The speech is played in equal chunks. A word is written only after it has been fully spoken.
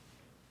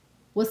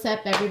What's up,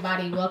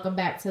 everybody? Welcome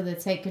back to the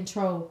Take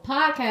Control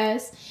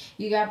podcast.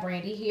 You got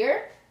Brandy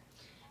here.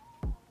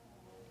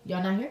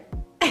 Y'all not here?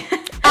 I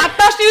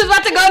thought she was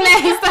about to go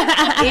next.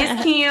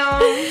 It's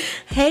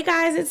Kim. Hey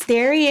guys, it's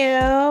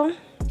Dario.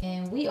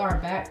 And we are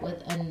back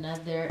with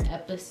another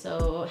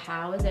episode.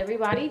 How is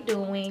everybody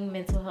doing?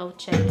 Mental health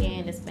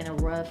check-in. It's been a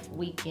rough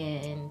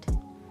weekend.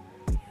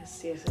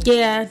 Yes.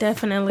 Yeah,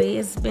 definitely.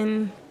 It's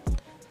been...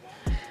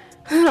 I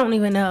don't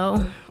even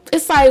know.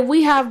 It's like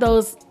we have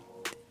those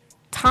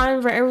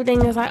times where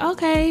everything is like,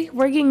 okay,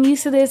 we're getting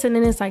used to this. And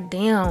then it's like,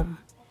 damn,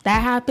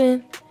 that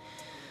happened.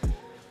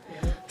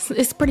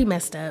 It's pretty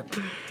messed up.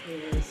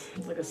 It is.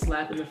 It's like a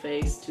slap in the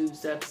face, 2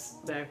 steps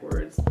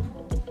backwards.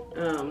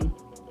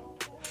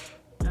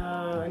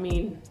 I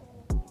mean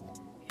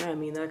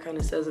that kind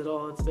of says it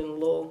all. It's been a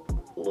little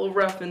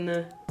rough in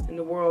the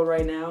world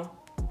right now.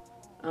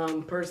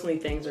 Personally,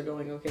 things are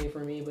going okay for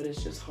me, but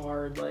it's just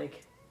hard.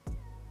 Like,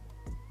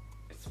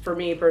 for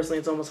me personally,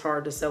 it's almost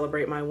hard to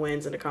celebrate my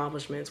wins and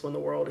accomplishments when the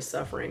world is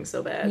suffering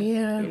so bad.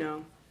 Yeah, you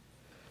know.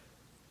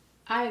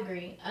 I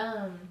agree.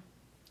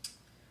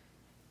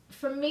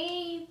 For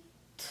me,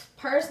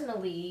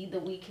 personally, the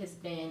week has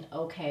been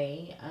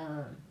okay.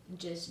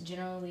 Just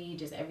generally,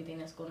 just everything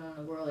that's going on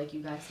in the world, like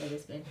you guys said,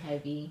 it's been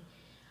heavy.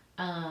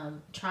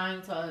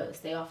 Trying to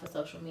stay off of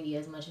social media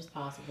as much as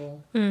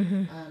possible.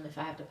 Mm-hmm. If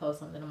I have to post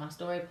something on my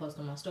story, post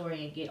on my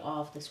story and get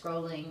off the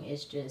scrolling.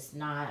 It's just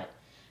not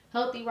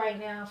healthy right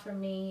now for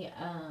me.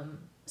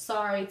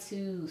 Sorry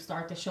to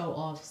start the show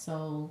off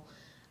so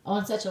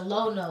on such a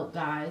low note,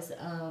 guys.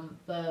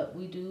 But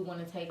we do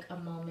want to take a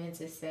moment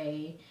to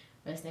say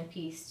rest in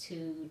peace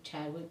to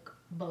Chadwick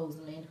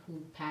Boseman,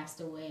 who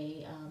passed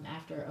away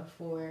after a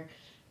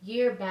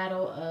 4-year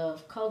battle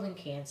of colon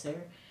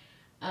cancer.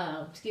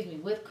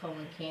 With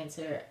colon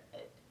cancer.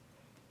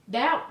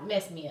 That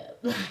messed me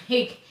up.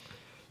 Like,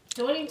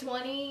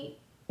 2020.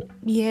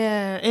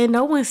 Yeah, and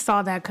no one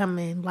saw that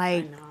coming.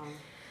 Like, I know.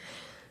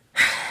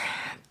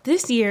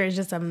 This year is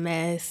just a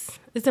mess.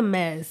 It's a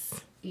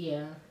mess.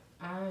 Yeah,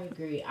 I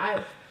agree.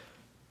 I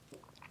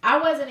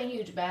wasn't a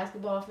huge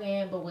basketball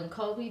fan, but when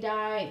Kobe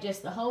died,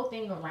 just the whole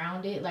thing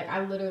around it, like,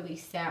 I literally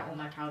sat on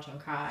my couch and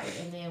cried.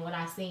 And then when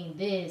I seen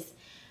this,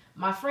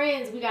 my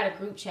friends, we got a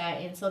group chat,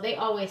 and so they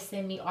always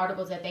send me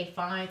articles that they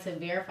find to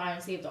verify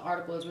and see if the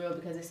article is real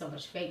because there's so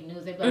much fake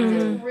news. They be like, is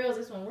this one real? Is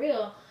this one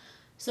real?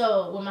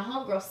 So when my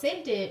homegirl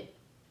sent it,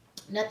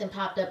 nothing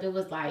popped up. It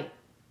was like,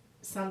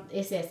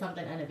 it said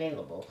something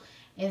unavailable.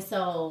 And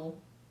so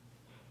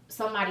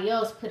somebody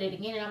else put it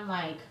again, and I'm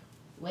like,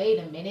 wait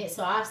a minute.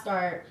 So I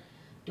start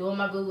doing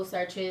my Google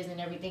searches and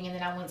everything, and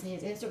then I went to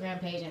his Instagram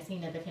page and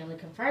seen that the family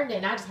confirmed it,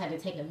 and I just had to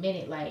take a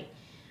minute, like,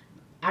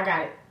 I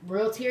got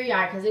real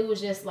teary-eyed because it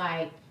was just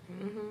like,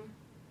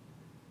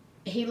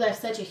 he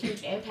left such a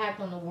huge impact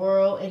on the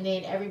world, and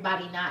then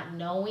everybody not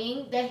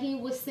knowing that he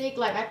was sick.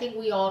 Like, I think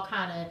we all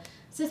kind of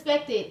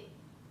suspected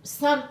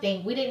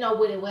something. We didn't know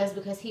what it was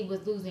because he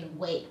was losing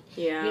weight.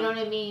 Yeah. You know what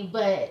I mean?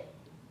 But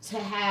to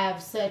have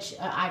such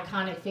an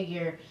iconic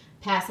figure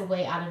pass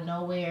away out of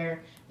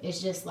nowhere, it's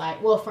just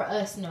like, well, for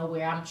us,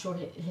 nowhere. I'm sure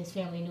his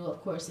family knew,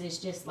 of course. It's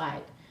just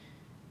like,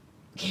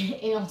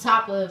 and on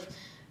top of,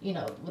 you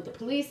know, with the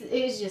police,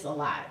 it's just a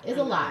lot. It's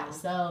a lot.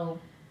 So,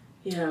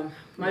 yeah,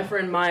 my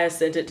friend Maya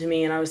sent it to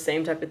me, and I was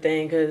same type of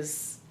thing,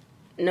 because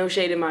no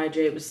shade in Maya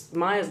J, but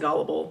Maya's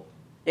gullible,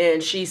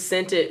 and she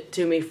sent it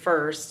to me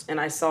first, and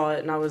I saw it,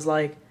 and I was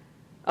like,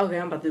 okay,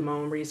 I'm about to do my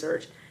own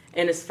research.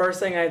 And it's the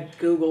first thing I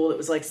Googled. It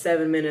was like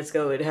 7 minutes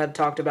ago. It had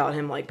talked about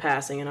him, like,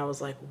 passing, and I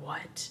was like,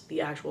 what the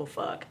actual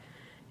fuck?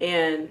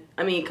 And,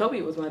 I mean,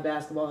 Kobe was my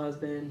basketball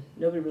husband.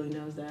 Nobody really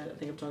knows that. I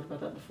think I've talked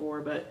about that before,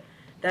 but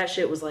that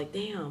shit was like,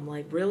 damn,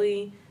 like,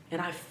 really?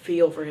 And I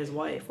feel for his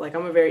wife. Like,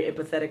 I'm a very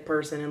empathetic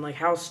person, and, like,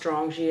 how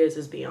strong she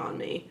is beyond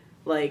me.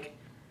 Like,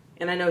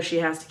 and I know she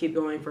has to keep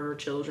going for her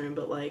children,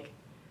 but, like,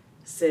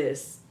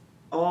 sis,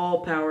 all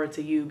power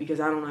to you, because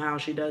I don't know how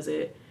she does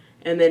it.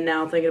 And then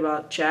now thinking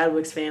about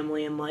Chadwick's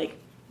family and, like,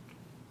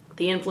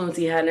 the influence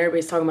he had, and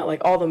everybody's talking about,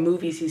 like, all the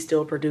movies he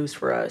still produced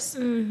for us.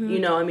 Mm-hmm. You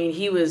know, I mean,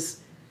 he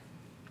was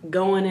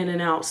going in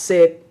and out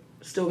sick,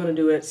 still gonna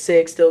do it,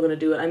 sick, still gonna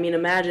do it. I mean,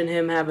 imagine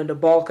him having to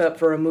bulk up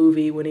for a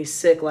movie when he's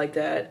sick like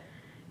that,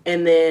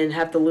 and then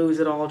have to lose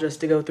it all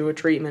just to go through a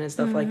treatment and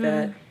stuff like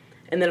that.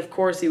 And then, of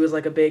course, he was,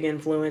 like, a big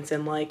influence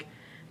in, like,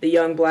 the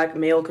young black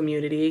male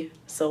community.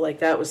 So, like,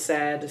 that was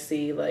sad to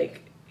see,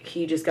 like,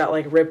 he just got,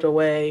 like, ripped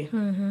away.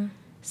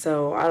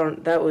 So,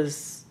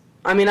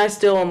 I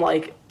still am,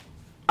 like,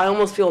 I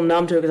almost feel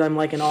numb to it because I'm,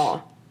 like, in awe.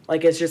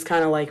 Like, it's just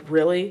kind of like,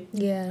 really?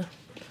 Yeah.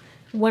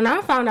 When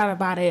I found out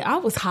about it, I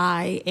was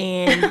high,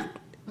 and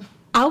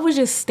I was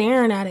just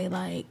staring at it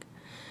like,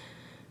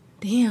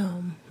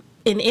 damn.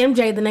 And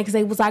MJ the next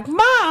day was like,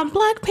 Mom,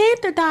 Black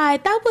Panther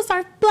died. That was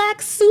our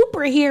black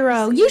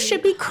superhero. You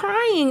should be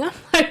crying. I'm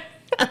like,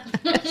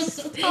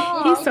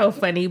 he's so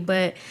funny.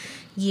 But,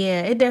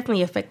 yeah, it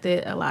definitely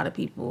affected a lot of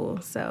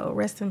people. So,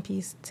 rest in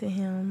peace to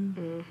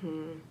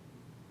him.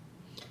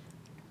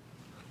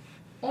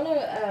 On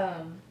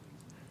a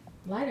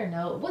lighter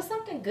note, what's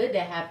something good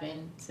that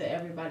happened to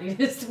everybody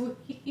this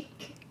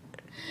week?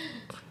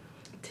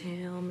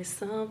 Tell me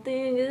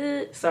something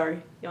good.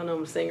 Sorry, y'all know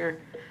I'm a singer.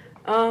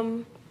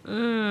 I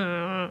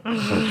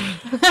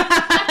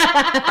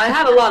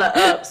had a lot of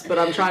ups, but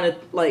I'm trying to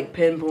like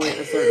pinpoint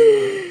a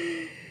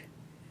certain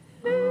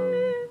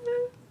one.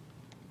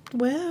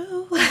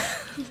 Well,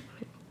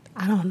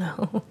 I don't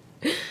know.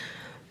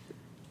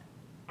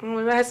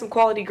 I had some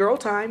quality girl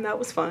time. That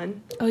was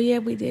fun. Oh yeah,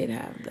 we did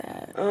have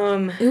that.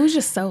 Um, It was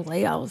just so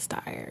late. I was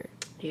tired.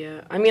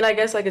 yeah. I mean, I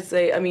guess I could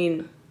say. I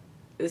mean,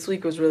 this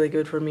week was really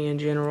good for me in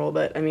general,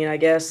 but I mean, I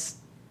guess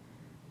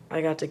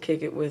I got to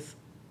kick it with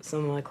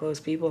some of my close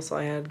people, so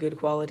I had good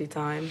quality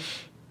time.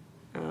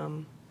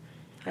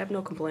 I have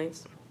no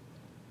complaints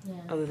Yeah.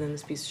 other than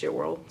this piece of shit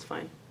world. It's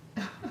fine.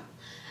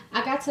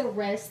 I got to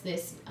rest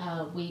this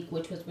week,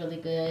 which was really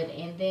good,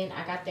 and then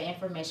I got the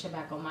information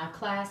back on my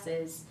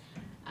classes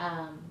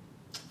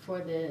for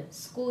the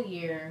school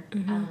year.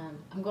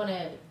 I'm going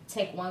to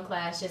take one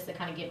class just to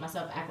kind of get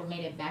myself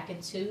acclimated back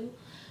into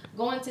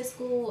going to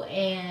school,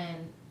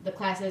 and the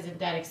class isn't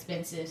that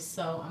expensive,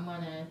 so I'm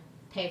going to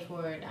pay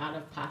for it out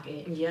of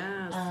pocket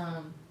Yes.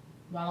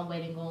 while I'm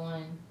waiting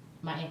on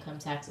my income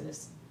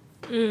taxes.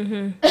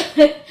 Mm-hmm.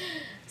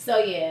 So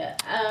yeah,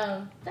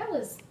 that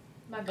was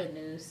my good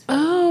news.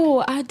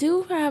 Oh, I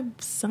do have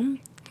something.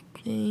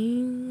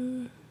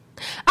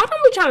 I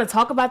don't be trying to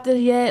talk about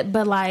this yet,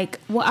 but like,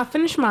 well, I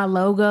finished my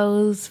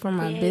logos for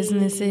my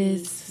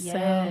businesses,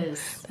 Yes.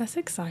 so that's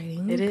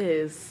exciting. It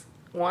is.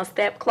 One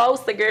step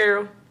closer,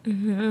 girl.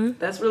 Mm-hmm.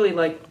 That's really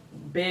like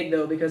big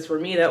though, because for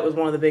me that was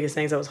one of the biggest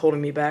things that was holding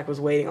me back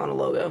was waiting on a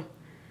logo.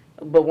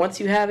 But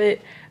once you have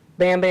it,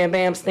 bam, bam,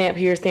 bam, stamp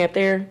here, stamp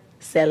there,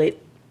 sell it.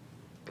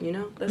 You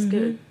know, that's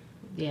good.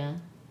 Yeah,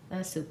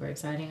 that's super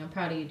exciting. I'm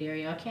proud of you,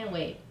 Dario. I can't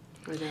wait.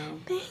 I know.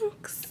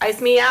 Thanks.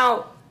 Ice me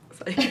out.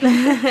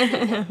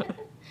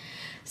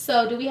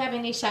 So, do we have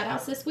any shout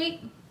outs this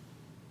week?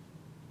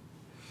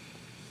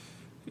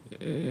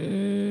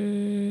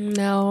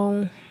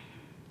 No,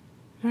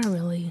 not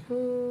really. I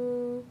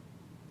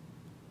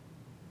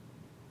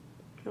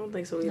don't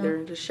think so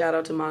either. Just shout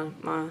out to my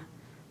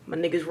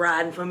niggas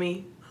riding for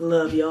me. I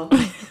love y'all.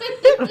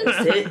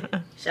 That's it.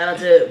 Shout out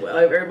to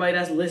everybody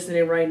that's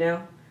listening right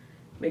now.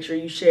 Make sure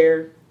you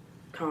share,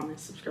 comment,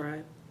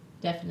 subscribe.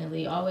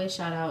 Definitely. Always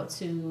shout out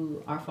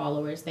to our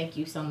followers. Thank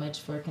you so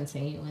much for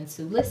continuing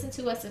to listen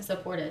to us and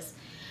support us.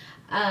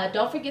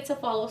 Don't forget to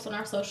follow us on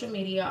our social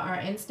media. Our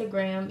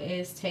Instagram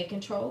is Take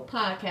Control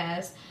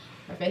Podcast.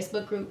 Our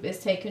Facebook group is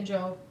Take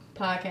Control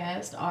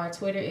Podcast. Our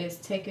Twitter is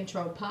Take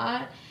Control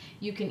Pod.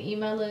 You can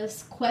email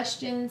us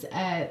questions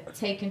at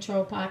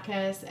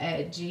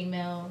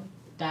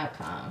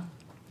takecontrolpodcast@gmail.com.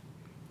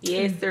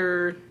 Yes,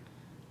 sir.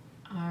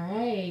 All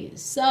right.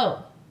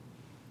 So,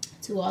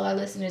 to all our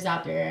listeners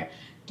out there,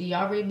 do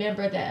y'all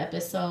remember the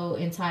episode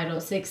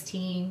entitled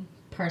 16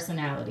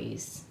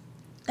 Personalities?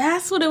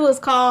 That's what it was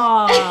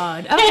called.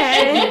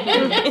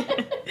 Okay.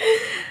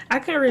 I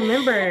can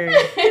remember.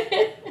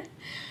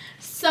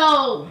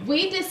 So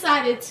we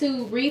decided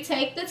to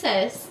retake the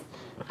test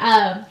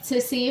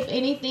to see if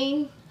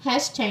anything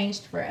has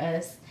changed for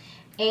us.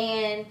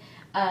 And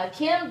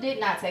Kim did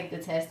not take the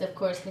test, of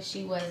course, because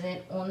she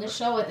wasn't on the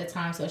show at the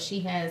time. So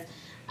she has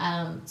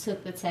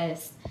took the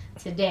test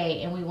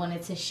today, and we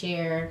wanted to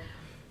share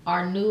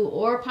our new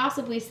or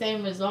possibly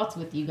same results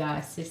with you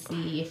guys to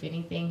see if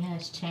anything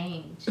has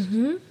changed.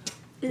 Mm-hmm.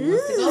 Who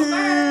wants to go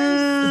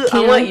first?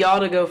 I want y'all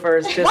to go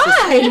first just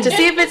to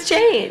see if it's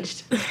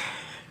changed.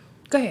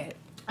 Go ahead.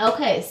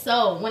 Okay,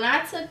 so when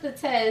I took the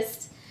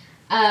test,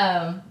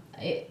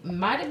 it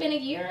might have been a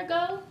year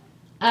ago.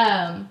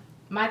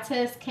 My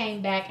test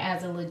came back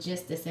as a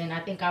logistician. I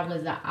think I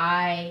was a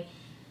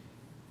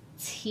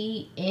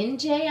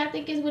ITNJ, I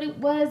think is what it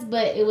was,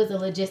 but it was a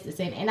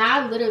logistician. And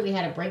I literally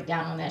had a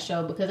breakdown on that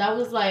show because I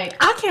was like,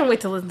 I can't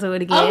wait to listen to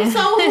it again. I'm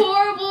so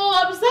horrible.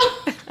 I'm so...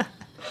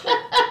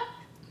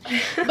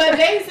 But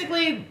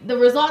basically, the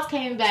results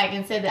came back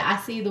and said that I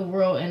see the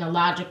world in a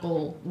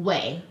logical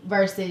way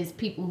versus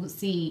people who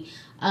see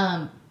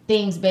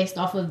things based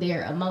off of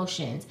their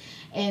emotions.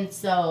 And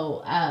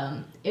so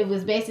it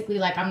was basically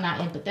like I'm not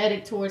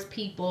empathetic towards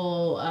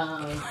people,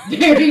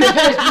 very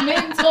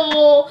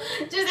judgmental.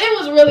 It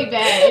was really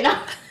bad.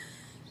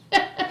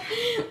 And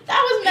I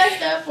was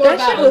messed up for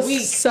about a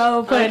week.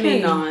 So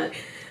funny. I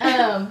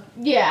cannot.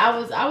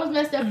 I was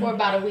messed up for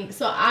about a week.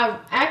 So I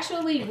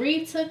actually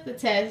retook the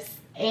test.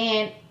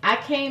 And I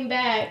came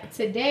back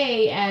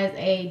today as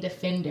a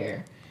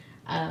defender,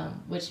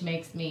 which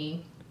makes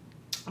me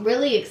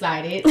really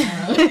excited.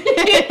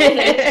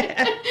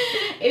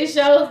 It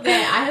shows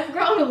that I have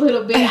grown a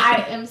little bit.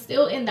 I am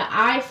still in the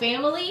I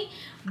family,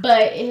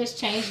 but it has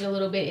changed a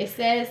little bit. It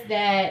says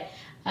that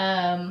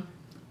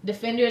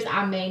defenders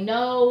I may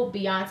know,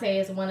 Beyonce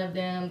is one of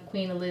them,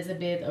 Queen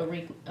Elizabeth,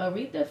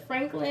 Aretha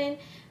Franklin,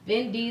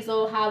 Vin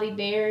Diesel, Halle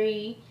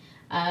Berry,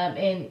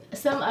 and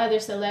some other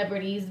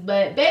celebrities,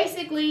 but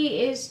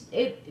basically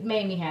it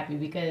made me happy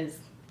because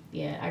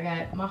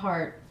my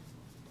heart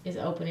is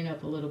opening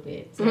up a little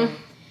bit. So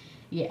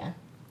yeah.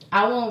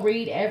 I won't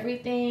read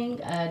everything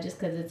just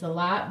because it's a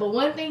lot. But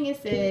one thing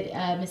it said,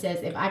 it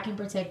says, if I can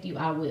protect you,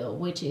 I will,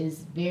 which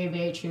is very,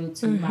 very true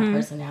to my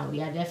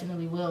personality. I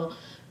definitely will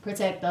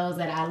protect those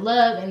that I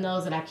love and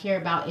those that I care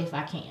about if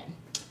I can.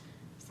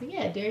 So,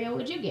 yeah, Dario,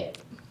 what'd you get?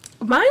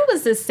 Mine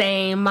was the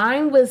same.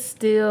 Mine was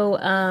still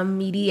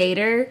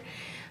mediator.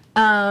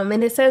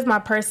 And it says my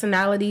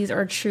personalities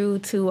are true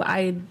to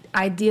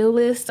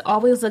idealist,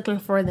 always looking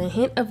for the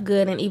hint of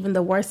good and even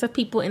the worst of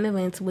people and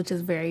events, which is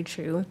very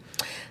true.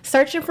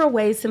 Searching for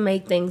ways to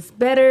make things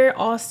better,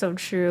 also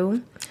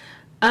true.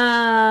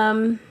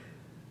 And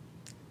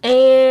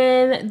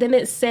then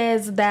it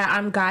says that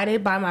I'm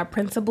guided by my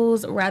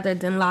principles rather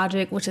than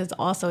logic, which is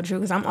also true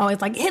because I'm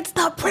always like, it's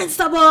the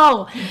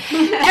principle.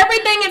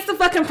 Everything is the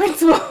fucking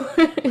principle.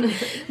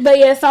 But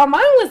yeah, so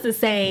mine was the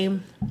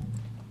same.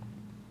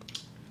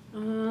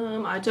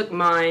 I took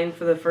mine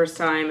for the first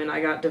time, and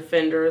I got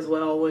defender as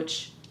well,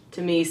 which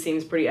to me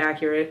seems pretty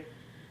accurate.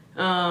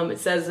 It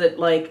says that,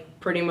 like,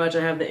 pretty much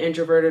I have the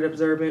introverted,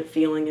 observant,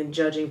 feeling, and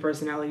judging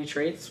personality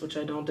traits, which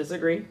I don't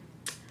disagree.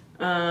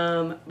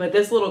 But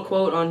this little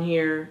quote on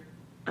here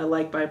I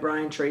like by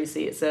Brian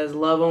Tracy. It says,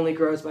 love only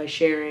grows by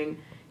sharing.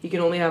 You can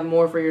only have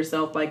more for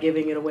yourself by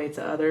giving it away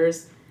to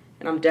others.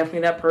 And I'm definitely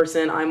that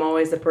person. I'm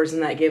always the person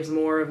that gives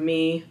more of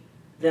me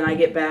than I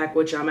get back,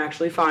 which I'm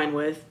actually fine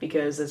with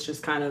because it's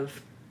just kind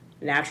of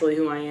naturally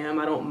who I am.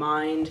 I don't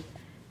mind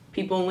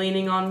people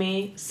leaning on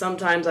me.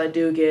 Sometimes I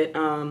do get,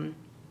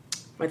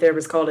 my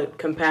therapist called it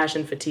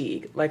compassion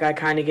fatigue. Like, I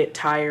kind of get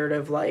tired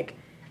of, like,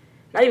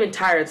 not even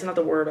tired, it's not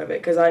the word of it,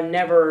 because I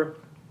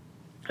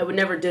would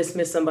never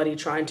dismiss somebody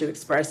trying to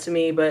express to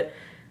me, but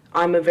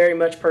I'm a very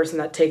much person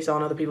that takes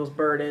on other people's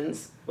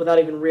burdens without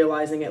even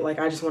realizing it. Like,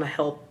 I just want to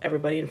help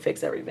everybody and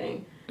fix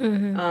everything.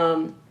 Mm-hmm.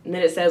 And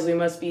then it says we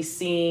must be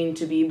seen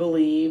to be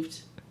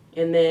believed.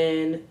 And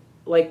then,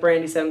 like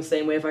Brandy said, I'm the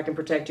same way. If I can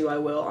protect you, I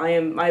will.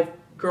 My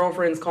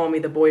girlfriends call me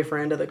the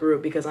boyfriend of the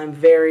group because I'm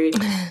very,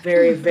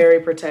 very, very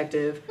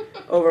protective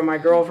over my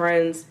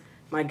girlfriends,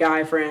 my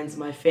guy friends,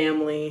 my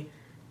family,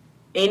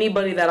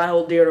 anybody that I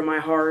hold dear to my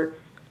heart.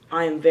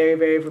 I am very,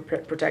 very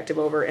protective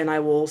over, and I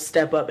will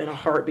step up in a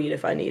heartbeat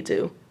if I need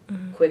to.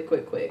 Mm-hmm.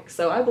 Quick.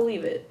 So I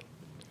believe it.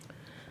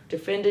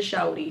 Defend a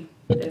shouty.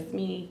 That's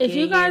me. If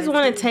you guys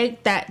want to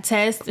take that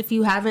test, if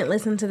you haven't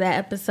listened to that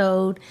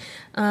episode,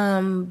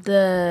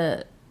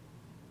 the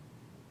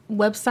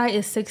website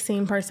is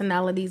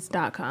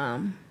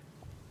 16personalities.com.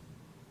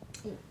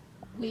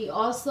 We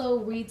also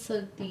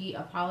retook the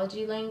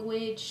apology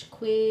language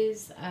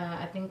quiz.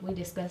 I think we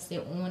discussed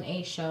it on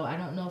a show. I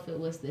don't know if it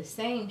was the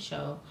same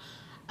show.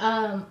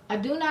 I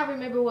do not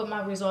remember what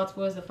my results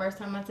was the first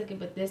time I took it,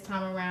 but this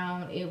time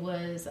around it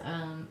was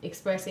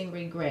expressing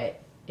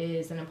regret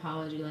is an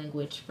apology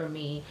language for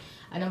me.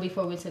 I know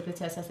before we took the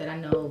test, I said I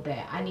know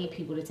that I need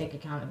people to take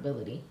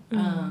accountability.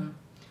 Mm-hmm.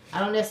 I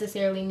don't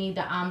necessarily need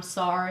the I'm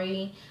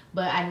sorry,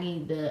 but I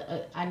need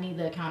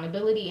the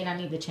accountability and I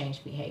need the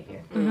change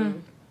behavior.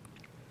 Mm-hmm.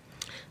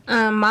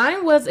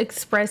 Mine was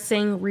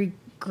expressing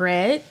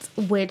regret,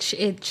 which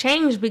it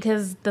changed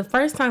because the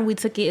first time we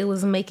took it, it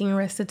was making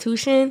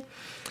restitution.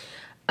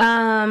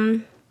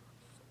 And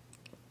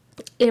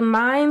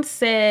mine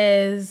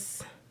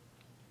says,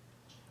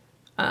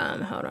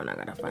 hold on, I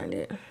gotta find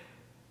it.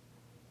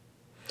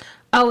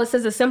 Oh, it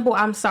says a simple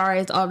I'm sorry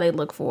is all they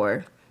look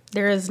for.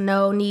 There is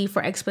no need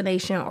for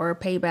explanation or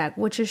payback,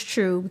 which is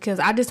true because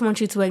I just want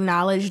you to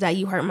acknowledge that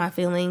you hurt my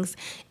feelings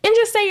and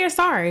just say you're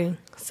sorry.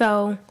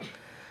 So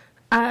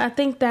I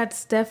think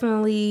that's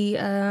definitely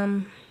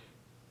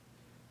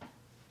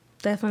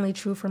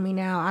true for me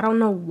now. I don't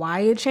know why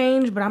it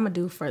changed, but I'm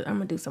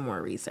gonna do some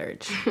more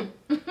research.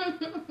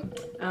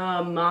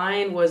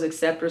 Mine was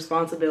accept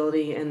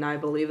responsibility, and I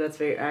believe that's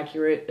very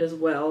accurate as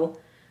well.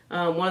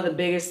 One of the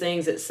biggest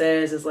things it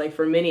says is, like,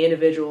 for many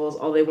individuals,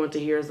 all they want to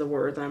hear is the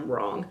words "I'm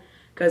wrong."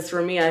 Because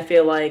for me, I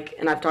feel like,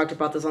 and I've talked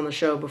about this on the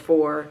show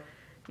before,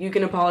 you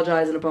can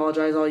apologize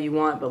all you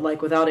want, but,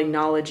 like, without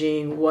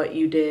acknowledging what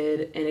you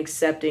did and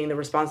accepting the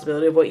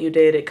responsibility of what you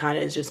did, it kind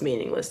of is just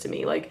meaningless to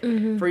me. Like,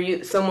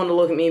 for someone to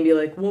look at me and be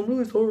like, well, I'm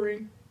really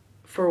sorry.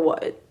 For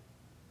what?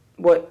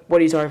 What are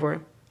you sorry for?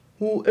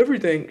 Well,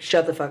 everything.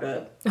 Shut the fuck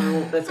up.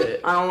 That's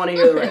it. I don't want to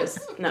hear the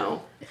rest.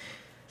 No.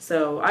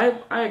 So,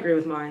 I agree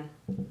with mine.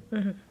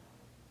 Mm-hmm.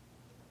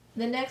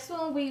 The next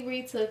one we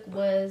retook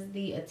was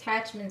the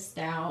attachment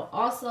style.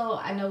 Also,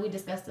 I know we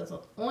discussed this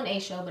on a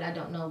show, but I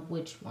don't know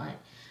which one.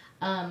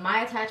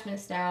 My attachment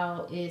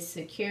style is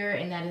secure,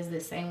 and that is the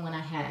same one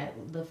I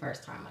had the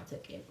first time I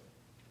took it.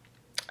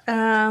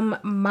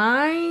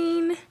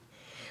 Mine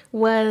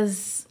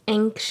was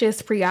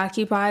anxious,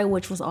 preoccupied,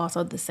 which was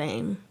also the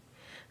same.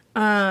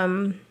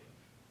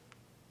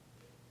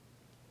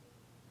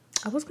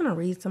 I was going to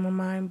read some of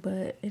mine,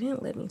 but it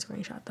didn't let me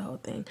screenshot the whole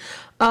thing.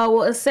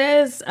 Well, it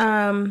says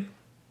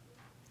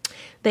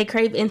they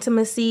crave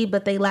intimacy,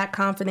 but they lack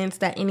confidence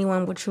that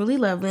anyone would truly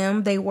love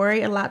them. They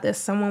worry a lot that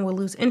someone will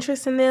lose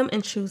interest in them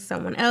and choose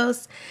someone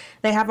else.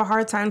 They have a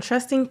hard time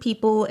trusting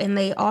people, and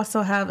they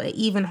also have an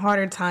even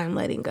harder time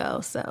letting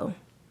go. So,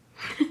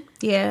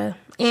 yeah.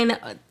 And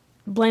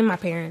blame my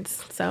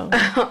parents. So,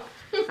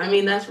 I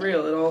mean, that's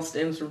real. It all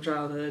stems from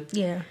childhood.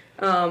 yeah.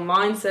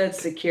 Mine said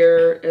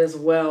secure as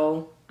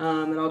well.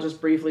 And I'll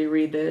just briefly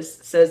read this.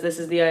 It says, this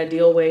is the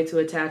ideal way to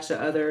attach to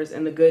others,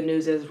 and the good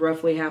news is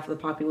roughly half of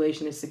the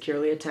population is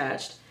securely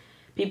attached.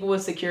 People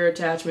with secure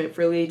attachment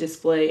freely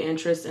display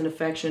interest and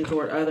affection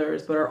toward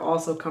others, but are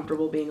also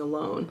comfortable being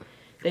alone.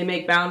 They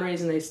make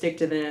boundaries and they stick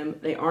to them.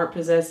 They aren't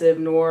possessive,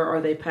 nor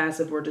are they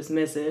passive or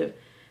dismissive.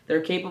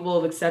 They're capable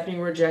of accepting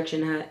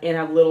rejection and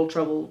have little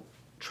trouble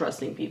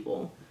trusting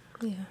people.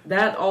 Yeah.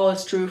 That all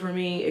is true for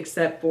me,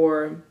 except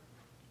for...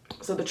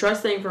 So the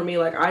trust thing for me,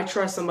 like, I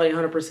trust somebody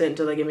 100%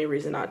 until they give me a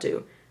reason not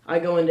to. I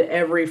go into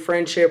every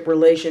friendship,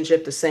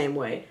 relationship the same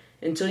way.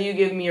 Until you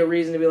give me a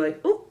reason to be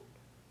like, ooh,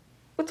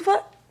 what the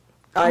fuck?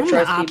 I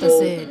trust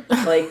people.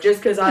 Like,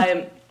 just because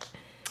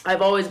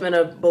I've always been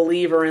a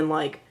believer in,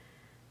 like,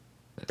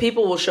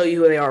 people will show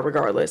you who they are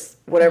regardless.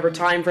 Whatever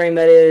time frame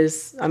that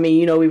is. I mean,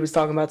 you know, we was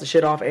talking about the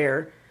shit off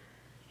air.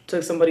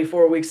 Took somebody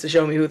 4 weeks to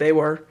show me who they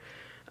were.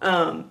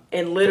 And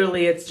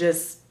literally, it's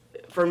just...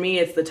 For me,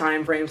 it's the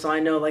time frame, so I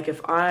know, like,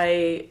 if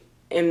I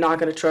am not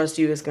going to trust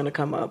you, it's going to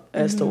come up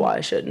as to why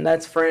I shouldn't.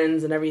 That's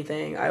friends and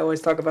everything. I always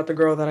talk about the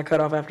girl that I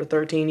cut off after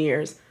 13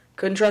 years.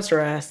 Couldn't trust her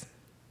ass.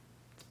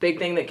 It's a big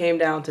thing that came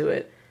down to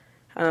it.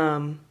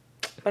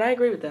 But I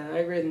agree with that. I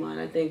agree with mine.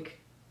 I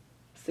think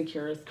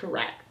secure is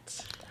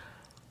correct.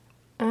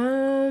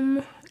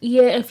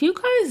 Yeah, if you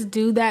guys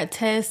do that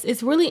test,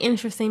 it's really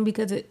interesting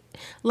because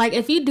like,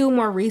 if you do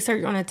more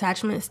research on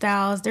attachment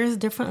styles, there's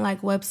different,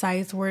 like,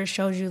 websites where it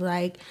shows you,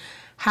 like,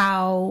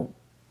 how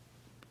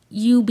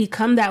you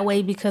become that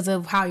way because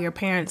of how your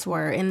parents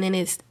were. And then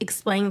it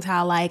explains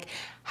how, like,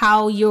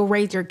 how you'll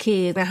raise your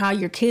kids and how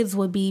your kids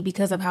would be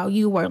because of how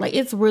you were. Like,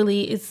 it's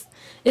really, it's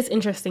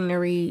interesting to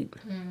read.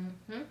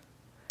 Mm-hmm.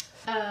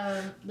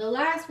 The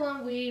last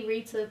one we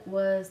retook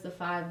was the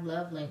 5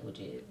 love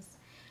languages.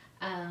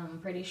 I'm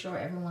pretty sure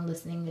everyone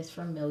listening is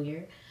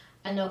familiar.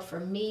 I know for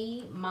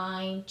me,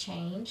 mine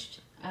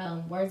changed.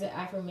 Words of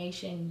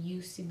affirmation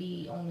used to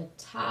be on the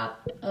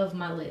top of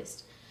my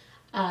list.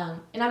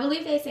 And I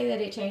believe they say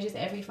that it changes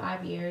every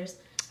 5 years.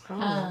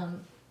 Oh.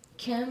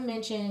 Kim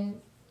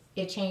mentioned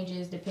it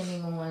changes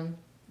depending on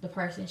the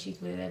person she's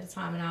with at the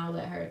time, and I'll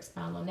let her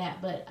expound on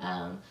that. But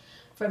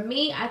for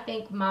me, I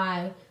think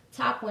my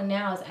top one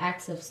now is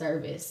acts of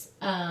service.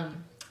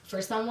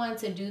 For someone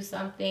to do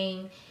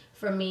something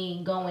for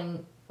me,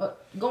 going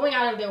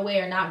out of their way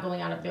or not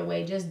going out of their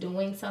way, just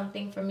doing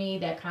something for me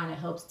that kind of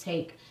helps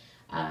take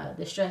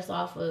the stress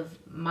off of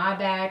my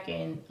back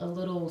and a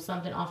little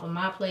something off of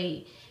my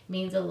plate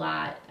means a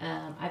lot.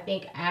 I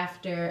think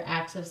after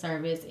acts of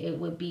service, it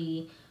would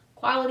be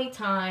quality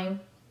time.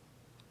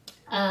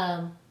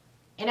 And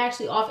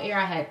actually off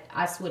air,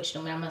 I switched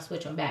them, and I'm going to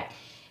switch them back.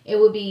 It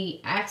would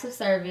be acts of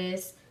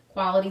service,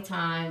 quality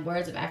time,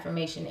 words of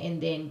affirmation,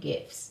 and then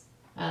gifts.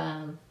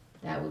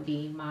 That would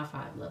be my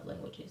 5 love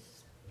languages.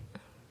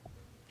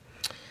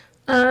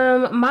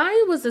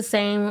 Mine was the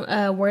same,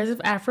 words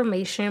of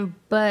affirmation,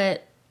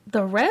 but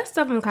the rest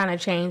of them kind of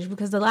changed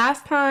because the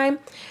last time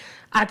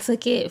I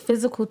took it,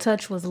 physical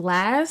touch was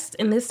last,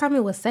 and this time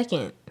it was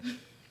second.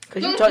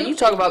 Cause you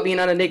talk about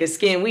being on a nigga's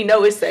skin. We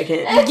know it's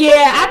second.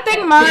 Yeah, I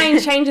think mine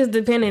changes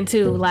depending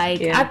too. Like,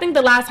 yeah. I think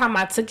the last time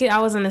I took it, I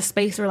was in a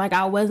space where, like,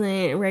 I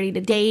wasn't ready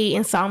to date,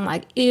 and so I'm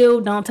like, ew,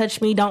 don't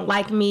touch me, don't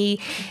like me.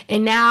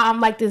 And now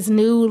I'm like this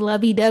new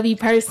lovey-dovey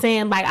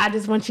person. Like, I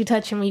just want you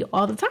touching me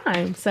all the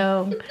time.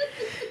 So,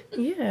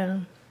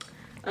 yeah.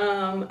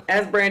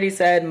 As Brandy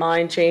said,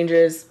 mine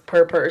changes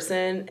per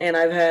person, and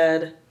I've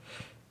had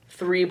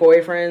 3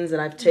 boyfriends, and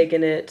I've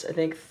taken it, I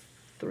think,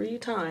 3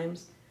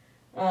 times.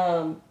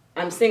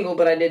 I'm single,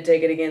 but I did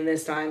take it again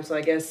this time, so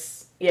I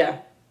guess, yeah.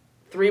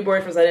 3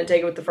 boyfriends, I didn't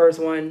take it with the first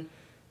one.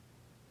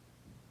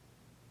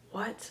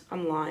 What?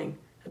 I'm lying.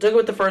 I took it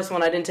with the first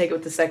one, I didn't take it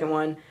with the second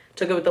one,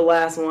 took it with the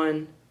last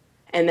one,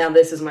 and now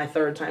this is my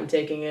 3rd time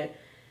taking it.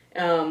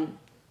 And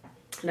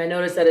I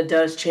noticed that it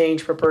does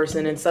change per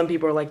person, and some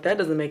people are like, that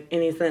doesn't make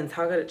any sense.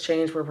 How could it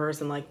change per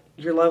person? Like,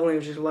 your love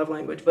language is your love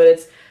language. But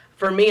it's,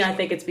 for me, I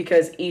think it's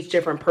because each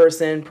different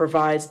person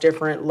provides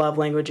different love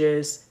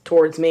languages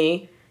towards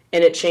me,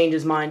 and it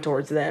changes mine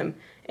towards them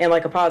in,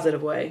 like, a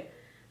positive way.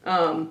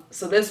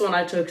 So this one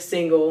I took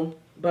single,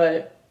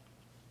 but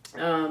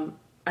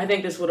I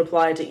think this would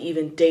apply to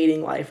even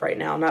dating life right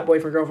now. Not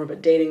boyfriend, girlfriend,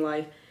 but dating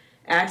life.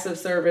 Acts of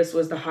service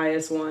was the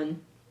highest one.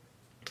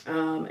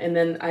 And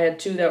then I had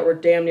 2 that were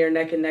damn near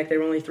neck and neck. They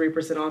were only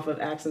 3% off of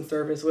acts and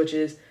service, which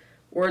is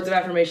words of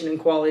affirmation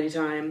and quality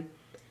time.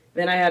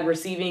 Then I had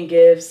receiving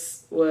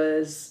gifts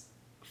was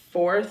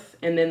 4th,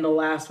 and then the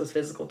last was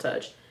physical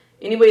touch.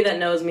 Anybody that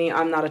knows me,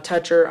 I'm not a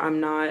toucher.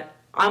 I'm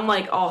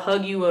like, I'll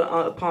hug you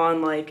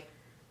upon, like,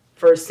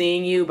 first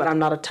seeing you, but I'm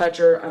not a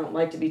toucher. I don't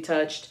like to be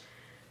touched.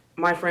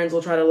 My friends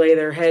will try to lay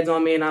their heads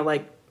on me, and I,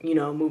 like, you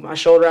know, move my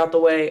shoulder out the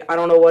way. I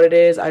don't know what it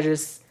is. I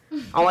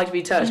don't like to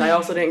be touched. I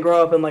also didn't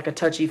grow up in, like, a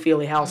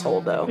touchy-feely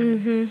household, though.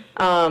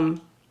 Mm-hmm.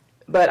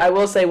 But I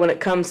will say when it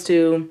comes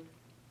to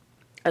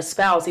a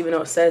spouse, even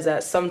though it says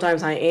that,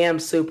 sometimes I am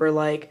super,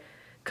 like,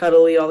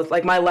 cuddly all the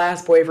like my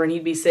last boyfriend,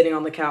 he'd be sitting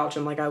on the couch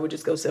and like I would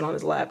just go sit on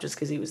his lap just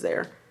because he was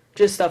there.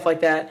 Just stuff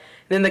like that. And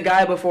then the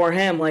guy before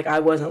him, like I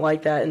wasn't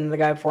like that, and the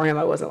guy before him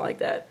I wasn't like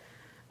that.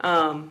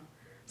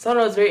 So I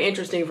don't know, it's very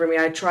interesting for me.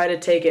 I try to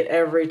take it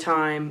every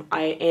time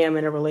I am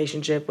in a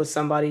relationship with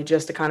somebody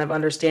just to kind of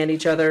understand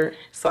each other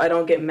so I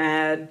don't get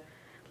mad.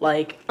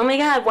 Like, oh my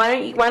God,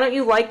 why don't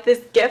you like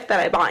this gift that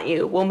I bought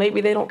you? Well, maybe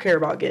they don't care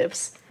about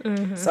gifts.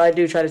 Mm-hmm. So I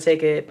do try to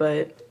take it,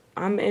 but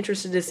I'm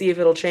interested to see if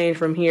it'll change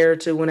from here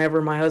to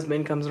whenever my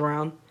husband comes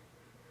around.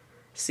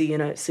 See you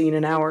in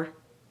an hour.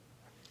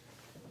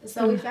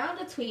 So we found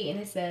a tweet and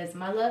it says,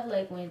 my love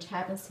language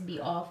happens to be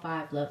all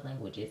 5 love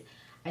languages.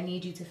 I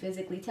need you to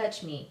physically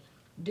touch me.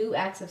 Do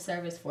acts of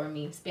service for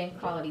me. Spend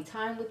quality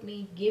time with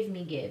me. Give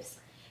me gifts.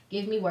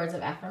 Give me words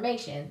of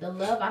affirmation. The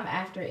love I'm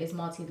after is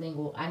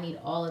multilingual. I need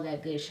all of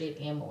that good shit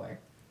and more.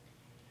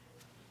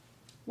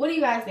 What do you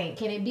guys think?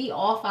 Can it be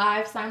all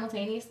 5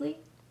 simultaneously?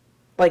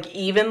 Like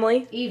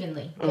evenly?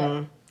 Evenly,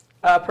 yeah.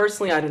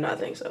 Personally, I do not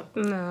think so.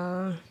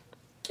 No.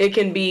 It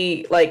can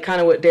be like kind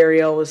of what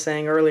Darielle was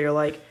saying earlier.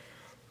 Like,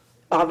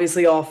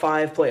 obviously all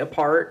 5 play a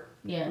part.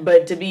 Yeah.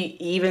 But to be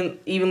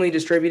evenly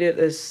distributed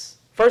is...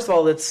 First of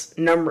all, that's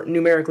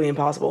numerically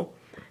impossible.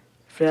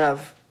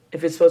 If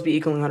it's supposed to be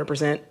equaling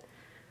 100%.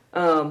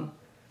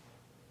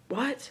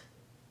 What?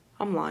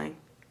 I'm lying.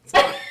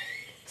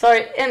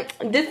 Sorry, and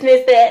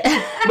dismiss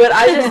that. But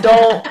I just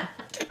don't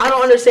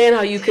understand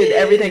how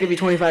everything could be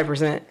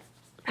 25%.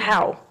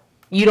 How?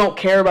 You don't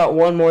care about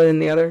one more than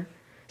the other?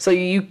 So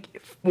you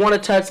want to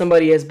touch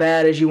somebody as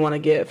bad as you want a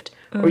gift.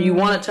 Mm-hmm. Or you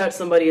want to touch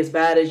somebody as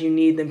bad as you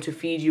need them to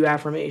feed you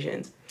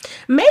affirmations.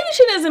 Maybe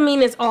she doesn't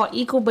mean it's all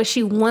equal, but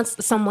she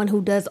wants someone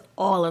who does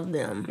all of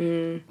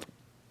them.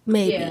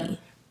 Maybe. Yeah.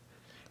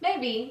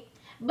 Maybe.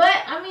 But,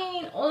 I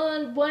mean,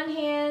 on one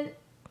hand,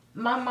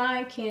 my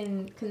mind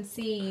can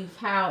conceive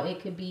how it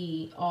could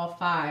be all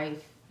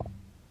 5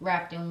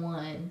 wrapped in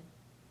one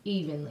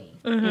evenly.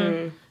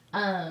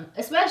 Mm-hmm.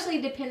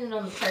 Especially depending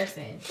on the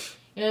person.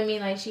 You know what I mean?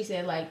 Like she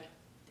said, like,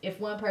 if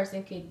one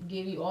person could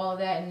give you all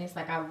that and it's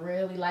like, I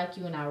really like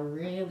you and I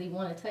really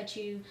want to touch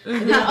you.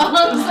 And then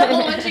also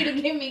want you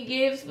to give me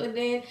gifts, but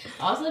then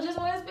also just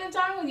want to spend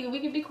time with you. We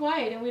can be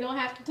quiet and we don't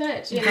have to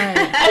touch. You know?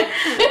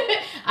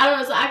 I don't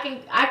know. So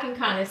I can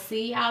kind of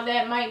see how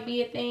that might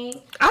be a thing.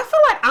 I feel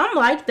like I'm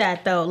like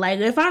that though.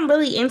 Like if I'm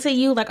really into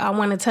you, like I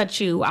want to touch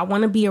you. I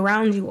want to be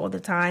around you all the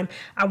time.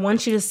 I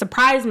want you to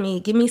surprise me.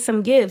 Give me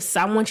some gifts.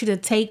 I want you to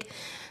take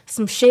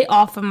some shit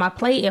off of my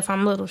plate if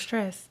I'm a little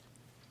stressed.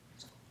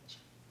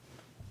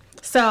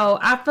 So,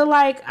 I feel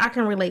like I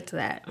can relate to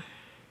that.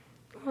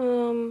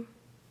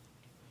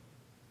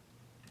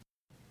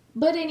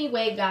 But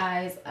anyway,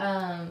 guys,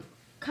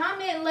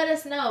 comment and let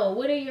us know.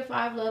 What are your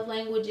 5 love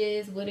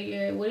languages? What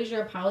is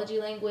your apology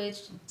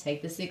language?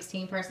 Take the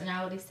 16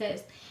 personalities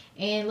test.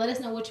 And let us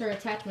know what your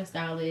attachment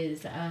style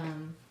is.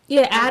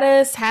 Yeah, add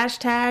us,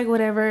 hashtag,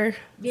 whatever,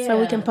 so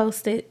we can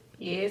post it.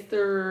 Yes,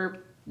 sir.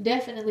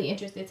 Definitely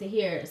interested to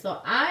hear.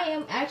 So, I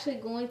am actually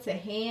going to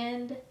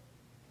hand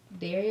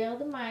Darielle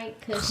the mic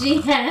because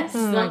she has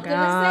something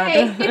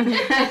to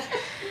say.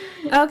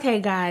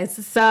 Okay,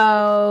 guys.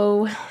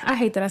 So I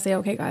hate that I say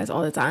okay, guys,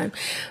 all the time.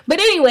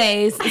 But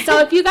anyways, so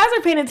if you guys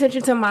are paying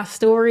attention to my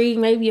story,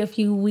 maybe a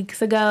few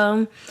weeks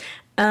ago,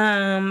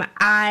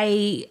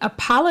 I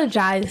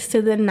apologized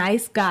to the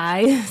nice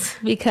guys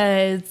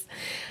because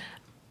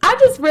I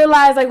just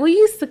realized, like, we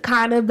used to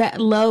kind of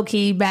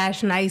low-key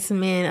bash nice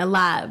men a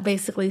lot,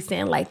 basically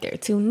saying, like, they're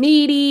too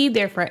needy,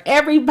 they're for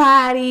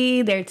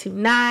everybody, they're too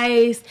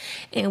nice,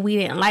 and we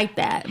didn't like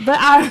that. But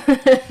I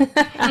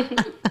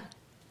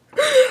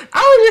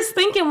was just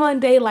thinking one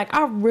day, like,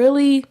 I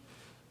really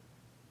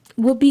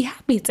would be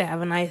happy to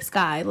have a nice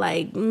guy.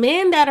 Like,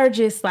 men that are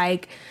just,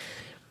 like,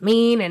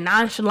 mean and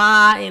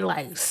nonchalant and,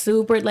 like,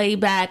 super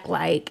laid back,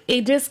 like,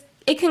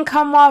 it can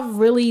come off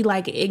really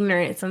like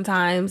ignorant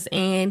sometimes,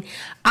 and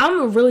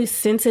I'm a really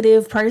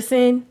sensitive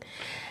person,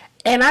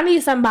 and I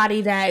need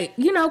somebody that,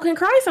 you know, can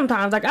cry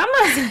sometimes. Like I'm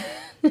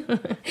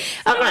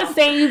not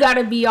saying you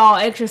gotta be all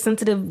extra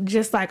sensitive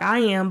just like I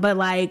am, but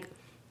like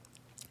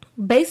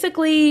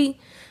basically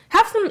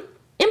have some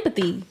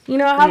empathy, you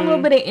know, have a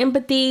little bit of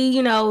empathy,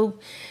 you know,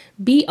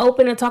 be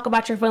open and talk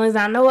about your feelings.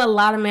 I know a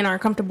lot of men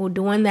aren't comfortable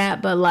doing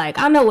that, but like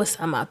I know what's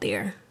some out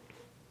there.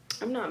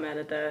 I'm not mad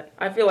at that.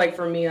 I feel like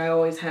for me, I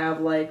always have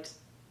liked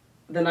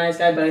the nice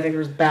guy, but I think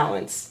there's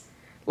balance.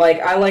 Like,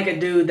 I like a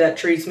dude that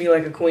treats me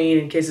like a queen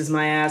and kisses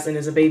my ass and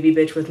is a baby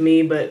bitch with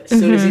me, but as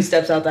soon as he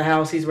steps out the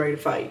house, he's ready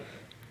to fight.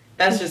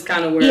 That's just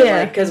kind of weird.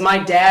 Like, because my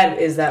dad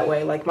is that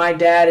way. Like, my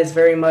dad is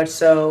very much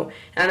so,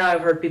 and I know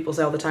I've heard people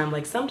say all the time,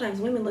 like,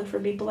 sometimes women look for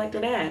people like their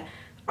dad.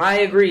 I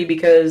agree,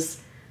 because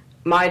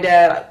my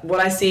dad, what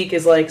I seek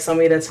is, like,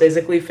 somebody that's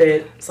physically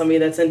fit, somebody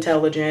that's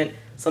intelligent,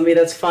 somebody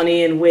that's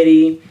funny and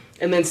witty,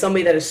 and then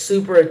somebody that is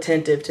super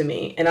attentive to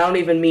me. And I don't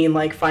even mean,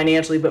 like,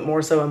 financially, but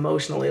more so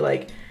emotionally.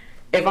 Like,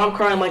 if I'm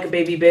crying like a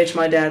baby bitch,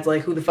 my dad's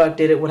like, who the fuck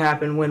did it? What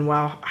happened? When?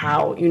 Wow?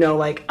 How? You know,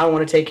 like, I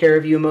want to take care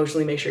of you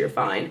emotionally, make sure you're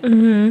fine.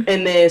 Mm-hmm.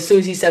 And then as soon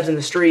as he steps in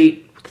the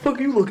street, what the fuck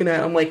are you looking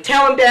at? I'm like,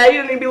 tell him, Dad, he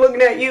doesn't need to be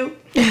looking at you.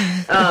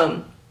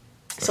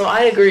 So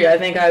I agree. I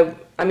think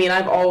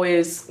I've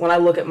always, when I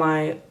look at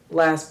my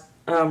last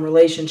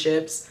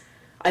relationships,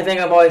 I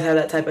think I've always had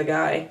that type of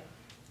guy.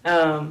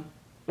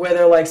 Where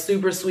they're like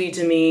super sweet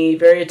to me,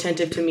 very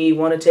attentive to me,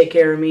 want to take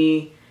care of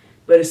me.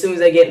 But as soon as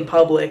they get in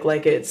public,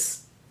 like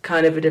it's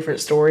kind of a different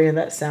story. And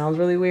that sounds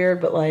really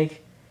weird, but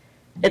like,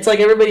 it's like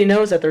everybody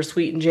knows that they're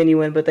sweet and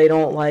genuine, but they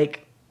don't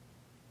like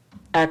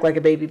act like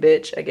a baby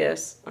bitch, I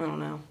guess. I don't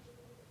know.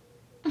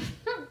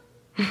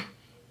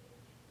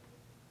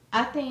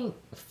 I think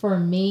for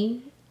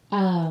me,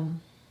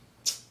 I'm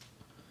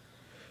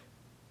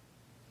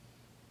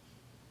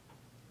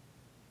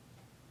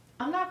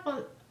not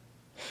gonna.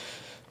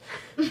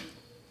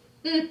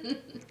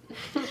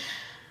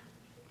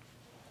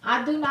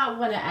 I do not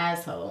want an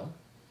asshole.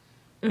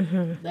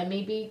 Mm-hmm. Let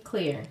me be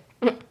clear.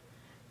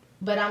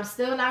 But I'm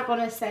still not going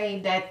to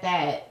say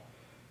that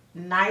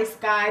nice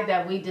guy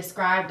that we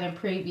described in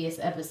previous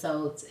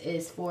episodes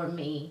is for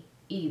me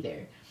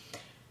either.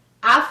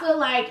 I feel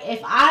like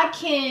if I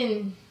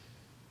can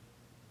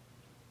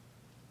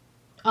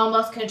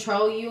almost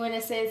control you in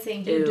a sense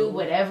and you do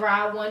whatever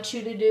I want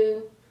you to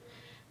do,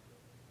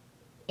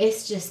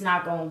 it's just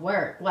not going to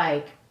work.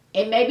 Like,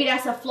 and maybe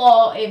that's a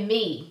flaw in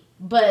me,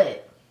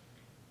 but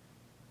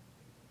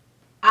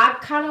I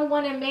kind of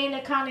want a man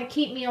to kind of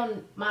keep me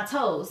on my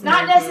toes.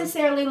 Not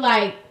necessarily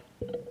like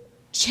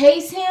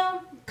chase him,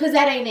 because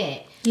that ain't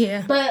it.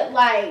 Yeah. But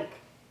like,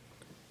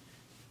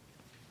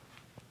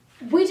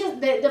 we just,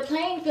 the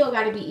playing field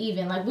got to be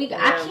even. Like,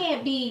 I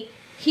can't be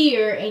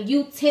here and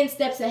you 10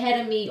 steps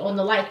ahead of me on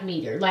the like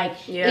meter. Like,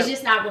 it's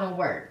just not going to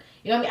work.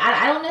 You know what I mean?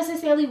 I don't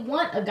necessarily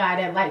want a guy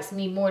that likes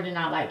me more than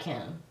I like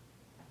him.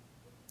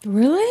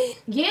 Really?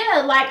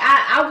 Yeah, like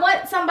I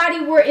want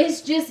somebody where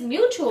it's just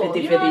mutual.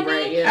 50-50, you know what I mean?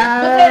 right?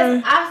 Yeah.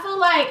 Because I feel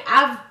like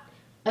I've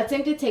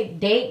attempted to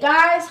date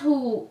guys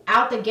who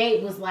out the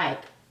gate was like,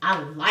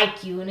 I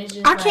like you, and it's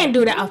just I can't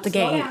do that out the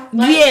gate.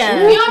 Like,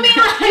 yeah. You know what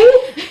I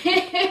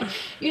mean? Like,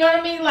 you know what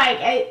I mean?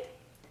 Like,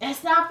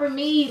 it's not for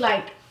me.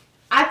 Like,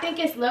 I think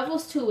it's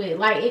levels to it.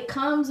 Like, it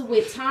comes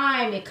with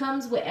time. It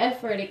comes with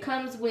effort. It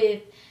comes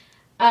with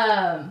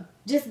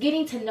just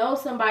getting to know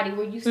somebody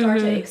where you start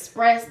to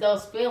express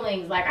those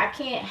feelings. Like, I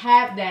can't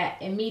have that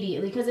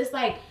immediately because it's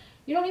like,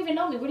 you don't even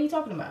know me. What are you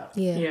talking about?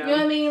 Yeah. You know what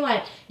I mean?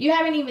 Like, you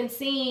haven't even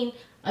seen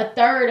a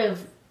third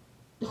of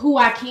who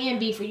I can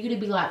be for you to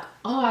be like,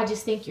 oh, I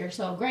just think you're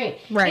so great.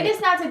 Right. And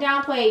it's not to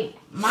downplay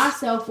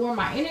myself or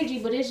my energy,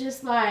 but it's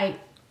just like,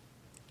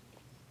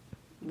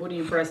 what are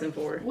you pressing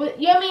for? What,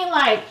 you know what I mean?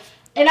 Like,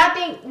 and I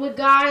think with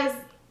guys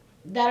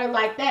that are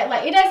like that,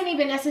 like, it doesn't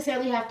even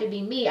necessarily have to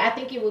be me. I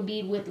think it would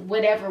be with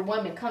whatever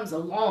woman comes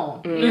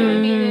along. You know what I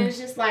mean? And it's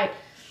just like,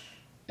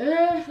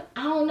 I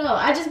don't know.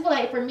 I just feel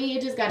like for me,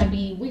 it just gotta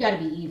be, we gotta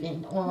be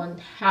even on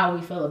how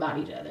we feel about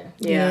each other.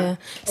 Yeah.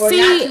 Or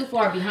not too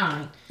far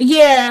behind.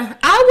 Yeah,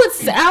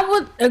 I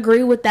would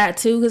agree with that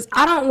too, because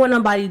I don't want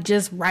nobody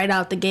just right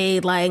out the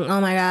gate like, oh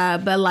my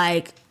God. But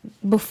like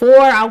before,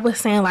 I was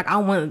saying like I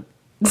want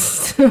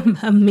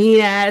a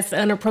mean ass,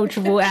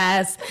 unapproachable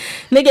ass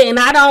nigga, and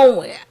I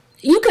don't.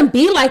 You can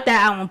be like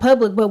that out in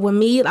public, but with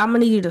me, I'm gonna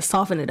need you to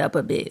soften it up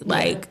a bit,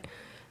 like.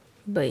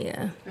 But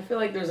yeah, I feel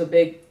like it's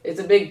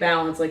a big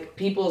balance. Like,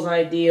 people's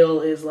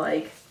ideal is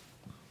like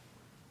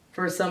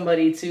for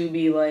somebody to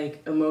be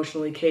like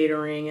emotionally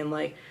catering and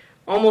like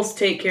almost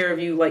take care of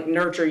you, like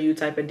nurture you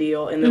type of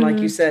deal. And then like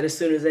you said, as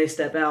soon as they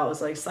step out,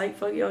 it's like, psych,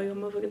 fuck y'all, you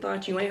motherfucking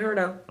thought you ain't her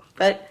though.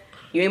 But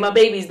you ain't my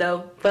babies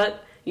though.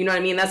 But you know what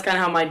I mean? That's kind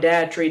of how my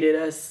dad treated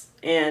us.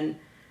 And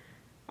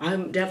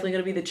I'm definitely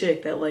going to be the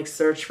chick that like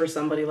searched for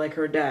somebody like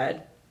her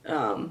dad.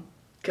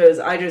 'Cause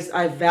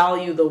I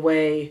value the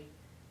way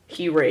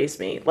he raised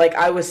me. Like,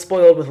 I was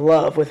spoiled with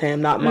love with him,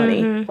 not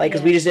money. Like,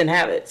 because we just didn't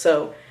have it.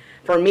 So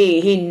for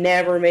me, he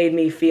never made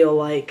me feel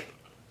like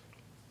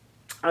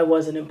I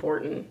wasn't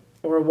important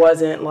or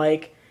wasn't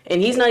like,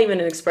 and he's not even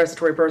an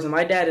expressatory person.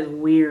 My dad is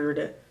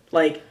weird.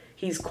 Like,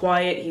 he's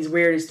quiet, he's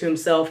weird, he's to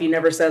himself. He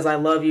never says I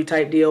love you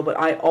type deal, but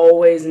I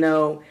always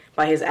know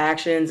by his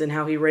actions and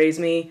how he raised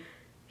me,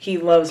 he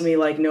loves me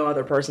like no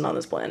other person on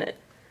this planet.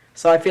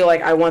 So I feel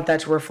like I want that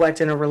to reflect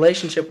in a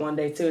relationship one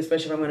day too,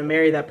 especially if I'm going to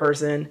marry that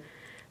person.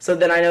 So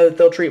then I know that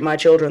they'll treat my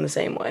children the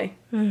same way.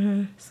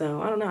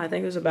 So I don't know. I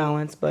think there's a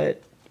balance,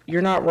 but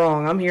you're not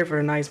wrong. I'm here for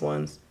the nice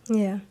ones.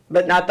 yeah,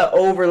 But not the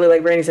overly,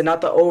 like Brandy said,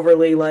 not the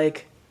overly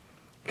like,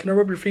 can I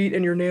rub your feet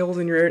and your nails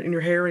and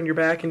your hair and your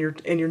back and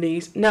your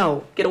knees?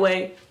 No, get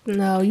away.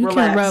 no, you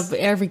Relax. can rub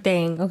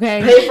everything,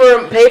 okay?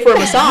 Pay for a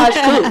massage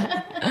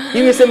too.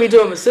 You can send me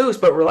to a masseuse,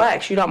 but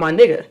relax. You're not my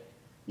nigga.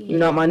 You're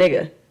not my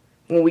nigga.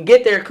 When we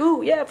get there,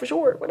 cool, yeah, for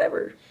sure,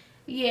 whatever.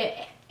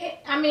 Yeah.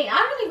 I mean, I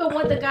don't even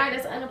want the guy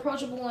that's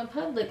unapproachable in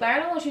public. Like, I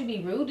don't want you to be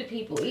rude to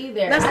people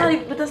either. That's not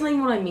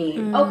even what I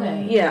mean.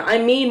 Okay. Yeah, I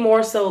mean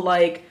more so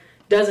like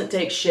doesn't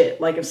take shit.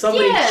 Like if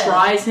somebody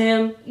tries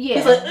him,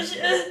 he's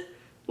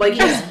like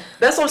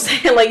that's what I'm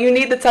saying. Like, you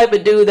need the type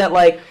of dude that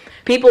like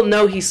people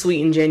know he's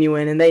sweet and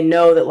genuine and they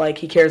know that like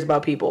he cares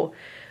about people.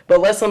 But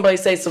let somebody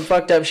say some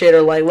fucked up shit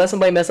or like let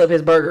somebody mess up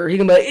his burger. He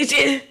can be like,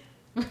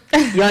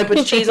 you ain't put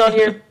the cheese on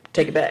here?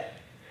 Take it back.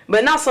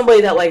 But not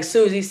somebody that like as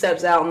soon as he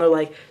steps out and they're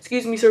like,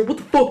 excuse me, sir, what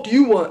the fuck do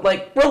you want?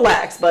 Like,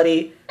 relax,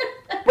 buddy.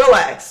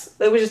 Relax.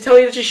 They would just tell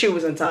you that your shoe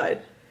was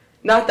untied.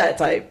 Not that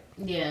type.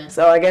 Yeah.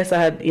 So I guess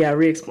I had,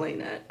 re-explain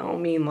that. I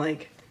don't mean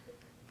like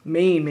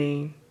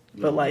mean,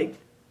 but like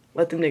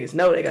let them niggas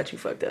know they got you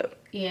fucked up.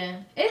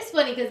 Yeah. It's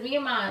funny because me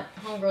and my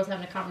homegirls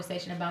having a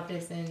conversation about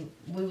this and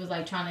we was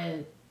like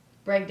trying to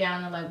break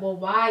down and like, well,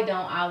 why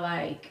don't I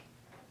like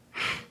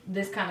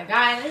this kind of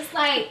guy? And it's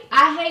like,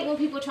 I hate when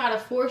people try to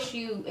force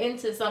you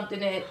into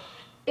something that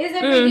isn't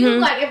for you.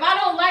 Like, if I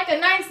don't like an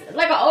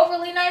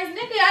overly nice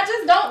nigga, I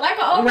just don't like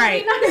an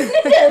overly nice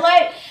nigga.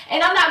 Like,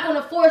 and I'm not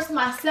gonna force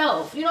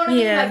myself. You know what I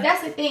mean? Like,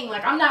 that's the thing.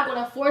 Like, I'm not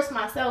gonna force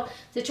myself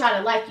to try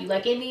to like you.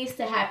 Like, it needs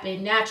to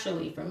happen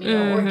naturally for me,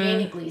 or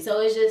organically.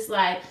 So it's just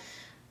like,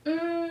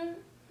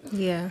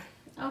 yeah,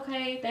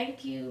 okay,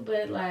 thank you,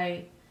 but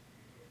like,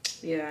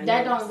 yeah,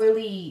 that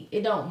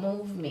it don't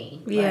move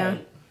me. Yeah.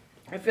 Like,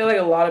 I feel like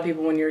a lot of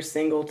people when you're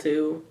single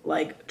too,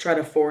 like try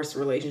to force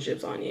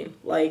relationships on you.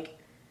 Like,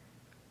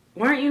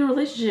 why aren't you in a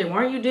relationship? Why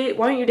aren't you dating?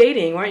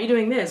 Why aren't you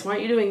doing this? Why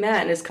aren't you doing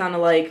that? And it's kind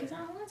of like, 'cause I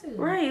don't want to.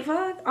 right,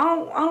 fuck. I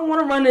don't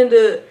want to run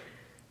into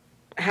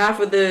half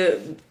of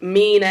the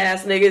mean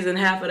ass niggas and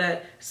half of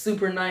that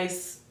super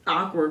nice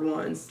awkward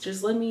ones.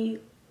 Just let me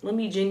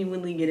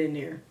genuinely get in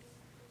there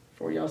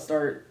before y'all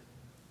start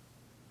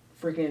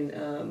freaking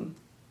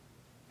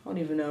I don't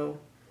even know,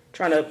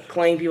 trying to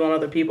claim people on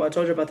other people. I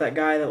told you about that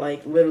guy that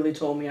like literally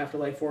told me after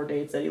like 4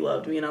 dates that he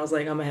loved me, and I was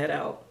like, I'm gonna head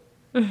out.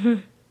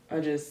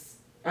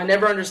 I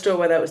never understood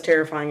why that was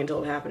terrifying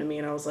until it happened to me,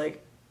 and I was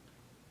like,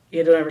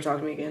 yeah, don't ever talk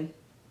to me again.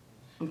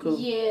 I'm cool.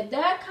 Yeah,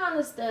 that kind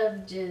of stuff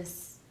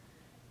just,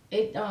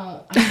 it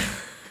don't,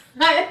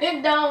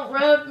 it don't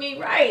rub me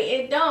right.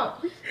 It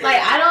don't. Like,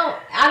 I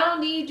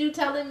don't need you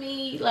telling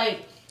me,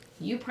 like,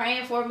 you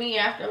praying for me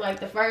after, like,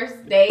 the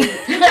first date.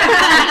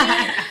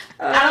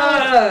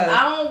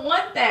 I don't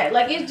want that.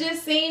 Like, it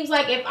just seems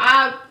like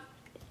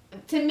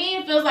to me,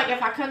 it feels like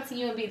if I come to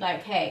you and be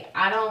like, hey,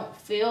 I don't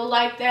feel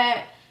like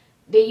that,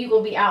 then you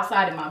gonna be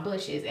outside of my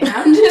bushes, and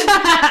I'm just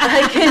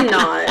I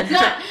cannot.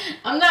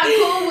 I'm not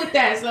cool with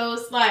that. So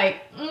it's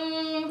like,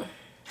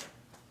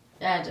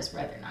 I'd just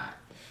rather not.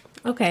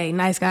 Okay,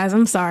 nice guys.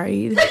 I'm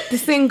sorry.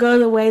 This didn't go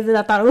the way that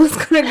I thought it was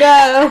gonna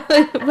go,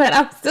 but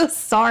I'm still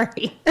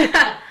sorry.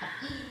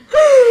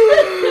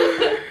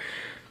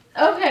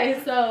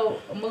 Okay, so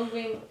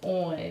moving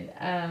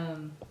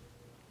on.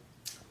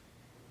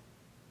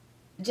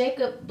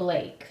 Jacob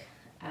Blake.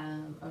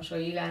 I'm sure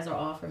you guys are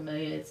all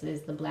familiar. This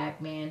is the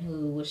black man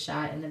who was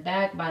shot in the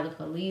back by the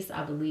police,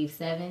 I believe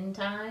 7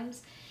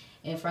 times,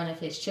 in front of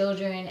his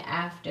children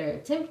after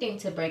attempting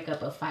to break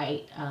up a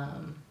fight.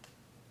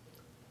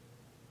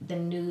 The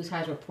news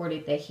has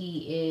reported that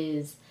he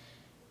is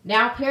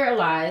now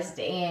paralyzed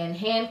and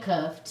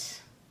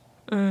handcuffed,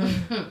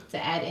 to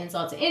add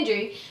insult to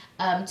injury,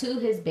 to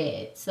his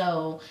bed.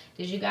 So,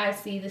 did you guys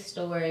see the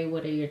story?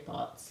 What are your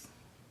thoughts?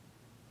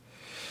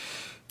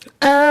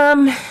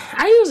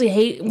 I usually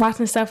hate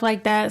watching stuff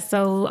like that,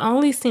 so I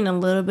only seen a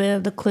little bit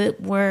of the clip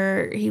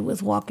where he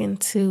was walking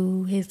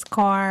to his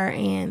car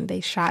and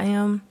they shot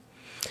him.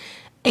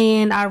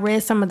 And I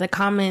read some of the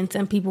comments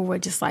and people were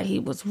just like, he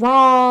was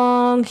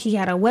wrong, he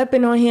had a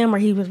weapon on him, or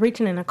he was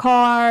reaching in a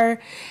car.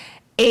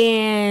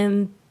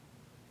 And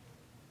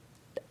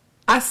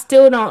I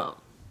still don't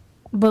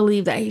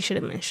believe that he should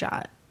have been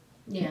shot.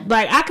 Yeah.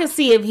 Like, I could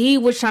see if he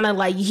was trying to,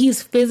 like,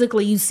 he's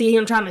physically, you see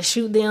him trying to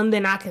shoot them,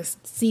 then I could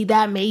see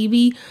that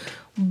maybe.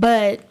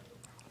 But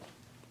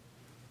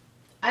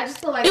I just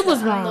feel like it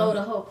was unload wrong.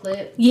 the whole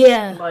clip.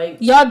 Yeah. Like,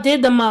 y'all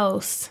did the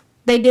most.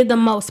 They did the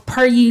most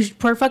per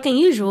fucking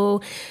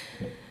usual.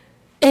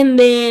 And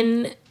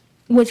then,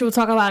 which we'll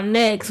talk about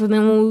next, but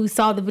then when we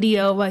saw the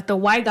video of, like, the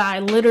white guy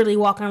literally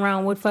walking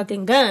around with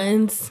fucking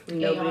guns.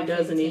 nobody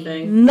does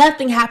anything.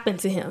 Nothing happened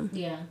to him.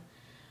 Yeah.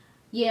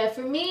 Yeah,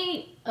 for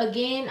me,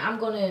 again, I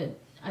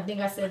think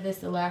I said this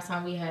the last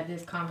time we had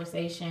this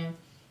conversation.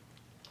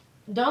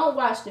 Don't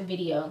watch the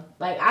video.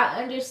 Like,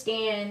 I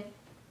understand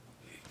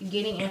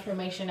getting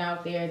information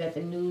out there that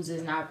the news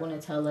is not going to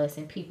tell us,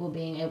 and people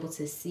being able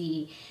to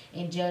see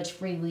and judge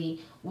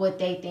freely what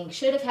they think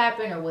should have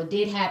happened or what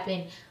did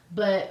happen.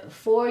 But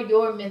for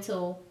your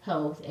mental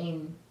health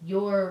and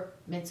your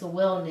mental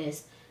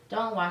wellness,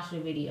 don't watch the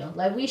video.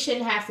 Like, we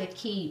shouldn't have to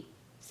keep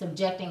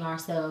subjecting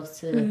ourselves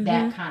to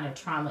that kind of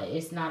trauma.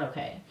 It's not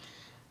okay.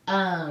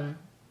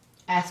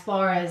 As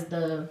far as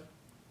the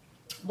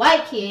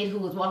white kid who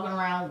was walking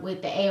around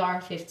with the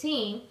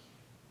AR-15,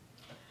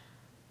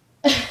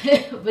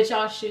 but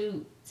y'all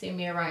shoot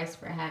Tamir Rice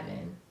for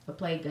having a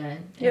play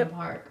gun in the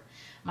park.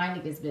 My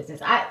nigga's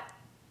business.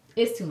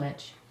 It's too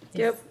much.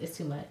 It's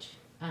too much.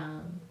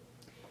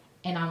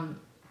 And I'm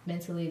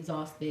mentally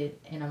exhausted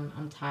and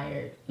I'm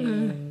tired.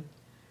 And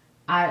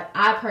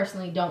I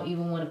personally don't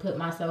even want to put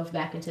myself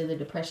back into the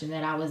depression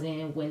that I was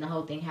in when the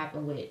whole thing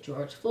happened with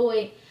George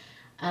Floyd.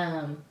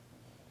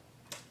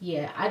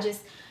 Yeah, I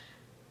just,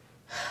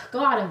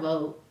 go out and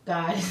vote,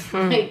 guys.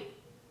 Like,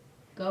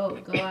 go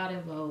out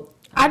and vote.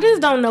 I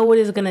just don't know what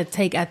it's gonna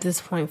take at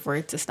this point for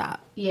it to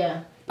stop.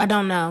 Yeah. I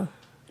don't know.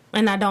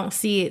 And I don't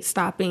see it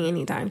stopping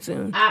anytime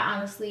soon. I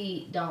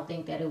honestly don't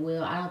think that it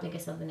will. I don't think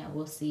it's something that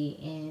we'll see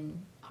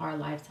in our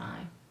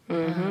lifetime.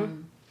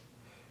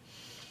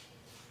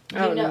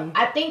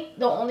 I think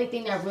the only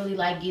thing that really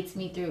like gets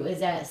me through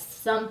is that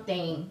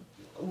something,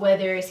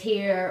 whether it's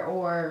here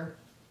or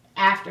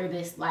after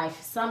this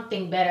life,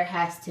 something better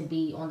has to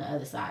be on the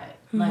other side.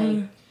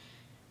 Like,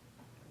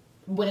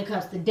 when it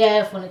comes to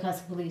death, when it comes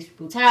to police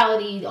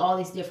brutality, all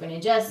these different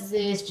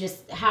injustices,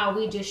 just how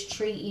we just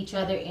treat each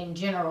other in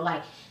general,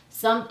 like,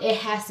 it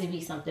has to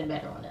be something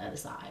better on the other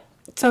side.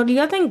 So do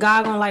y'all think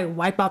God gonna like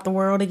wipe out the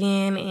world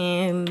again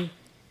and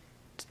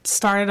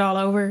start it all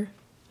over?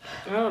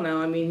 I don't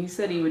know. I mean, he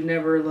said he would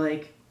never,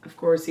 like, of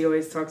course he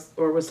always talks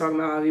or was talking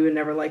about how he would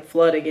never, like,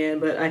 flood again,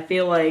 but I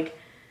feel like,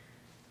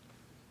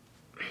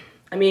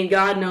 I mean,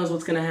 God knows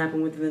what's going to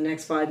happen within the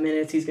next 5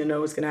 minutes. He's going to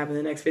know what's going to happen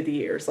in the next 50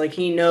 years. Like,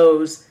 he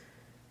knows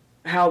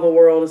how the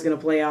world is going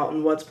to play out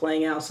and what's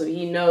playing out, so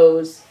he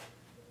knows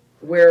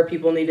where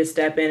people need to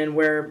step in and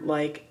where,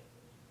 like,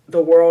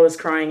 the world is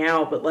crying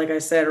out. But like I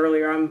said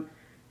earlier,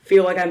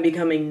 feel like I'm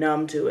becoming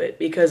numb to it,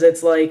 because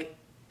it's like,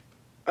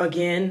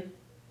 again,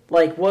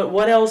 like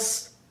what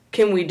else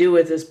can we do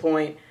at this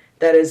point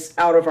that is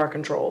out of our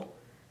control?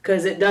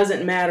 Because it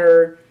doesn't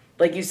matter,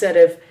 like you said,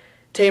 if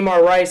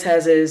Tamar Rice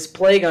has his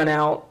play gun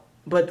out,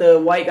 but the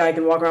white guy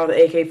can walk around with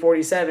an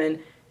AK-47,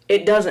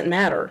 it doesn't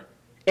matter.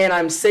 And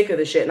I'm sick of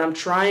the shit, and I'm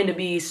trying to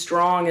be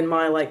strong in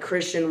my, like,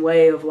 Christian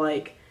way of,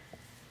 like,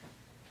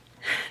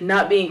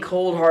 not being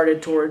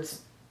cold-hearted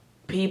towards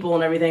people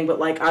and everything, but,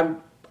 like,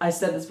 I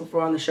said this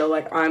before on the show,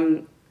 like,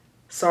 I'm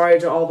sorry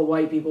to all the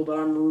white people, but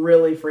I'm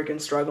really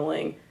freaking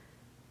struggling.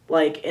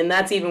 Like, and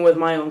that's even with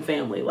my own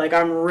family. Like,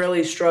 I'm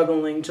really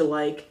struggling to,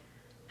 like,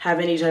 have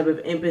any type of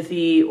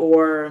empathy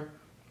or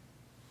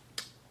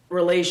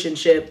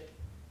relationship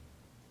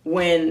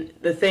when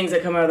the things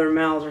that come out of their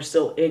mouths are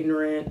still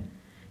ignorant.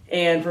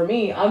 And for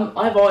me,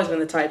 I've always been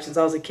the type since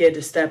I was a kid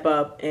to step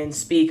up and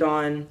speak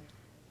on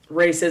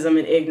racism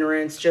and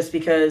ignorance, just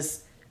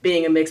because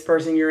being a mixed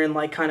person, you're in,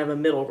 like, kind of a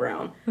middle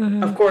ground.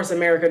 Of course,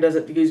 America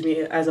doesn't use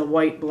me as a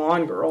white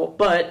blonde girl,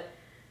 but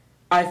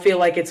I feel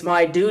like it's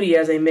my duty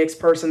as a mixed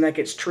person that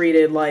gets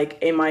treated like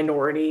a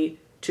minority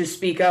to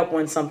speak up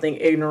when something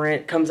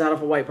ignorant comes out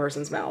of a white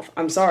person's mouth.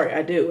 I'm sorry,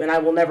 I do, and I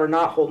will never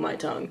not hold my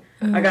tongue.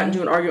 I got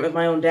into an argument with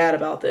my own dad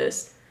about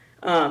this,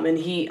 and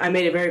I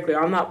made it very clear,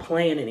 I'm not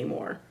playing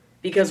anymore.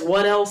 Because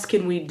what else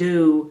can we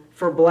do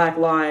for black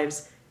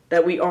lives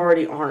that we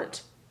already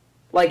aren't?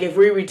 Like, if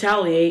we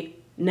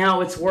retaliate,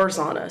 now it's worse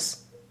on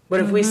us. But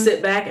if we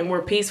sit back and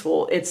we're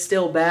peaceful, it's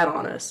still bad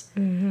on us.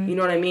 You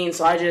know what I mean?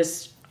 So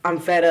I'm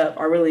fed up.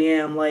 I really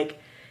am. Like,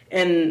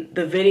 and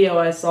the video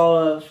I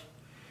saw of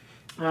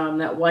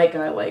that white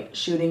guy, like,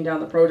 shooting down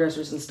the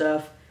protesters and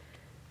stuff,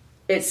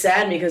 it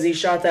saddened me because he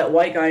shot that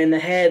white guy in the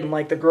head, and,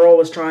 like, the girl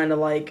was trying to,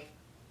 like,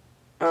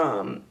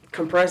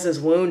 compress his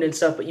wound and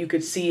stuff, but you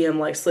could see him,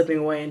 like, slipping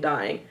away and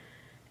dying.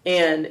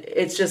 And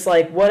it's just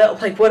like, what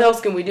else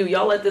can we do?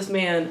 Y'all let this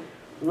man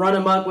run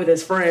amok with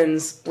his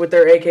friends with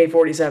their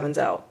AK-47s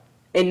out,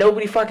 and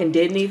nobody fucking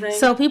did anything.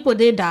 So people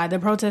did die. The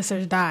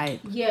protesters died.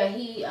 Yeah,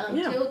 he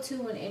killed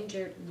 2 and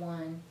injured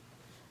 1.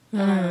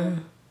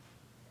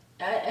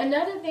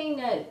 Another thing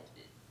that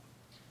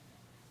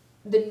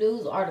the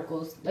news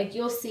articles, like,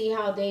 you'll see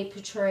how they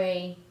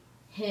portray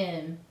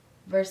him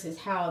versus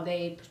how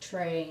they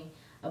portray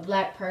a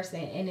black person,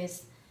 and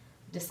it's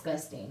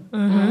disgusting.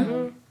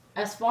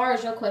 As far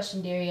as your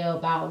question, Dario,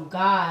 about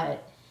God,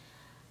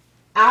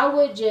 I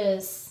would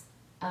just,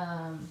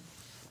 I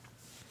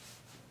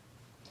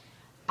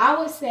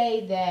would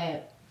say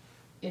that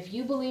if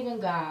you believe in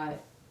God,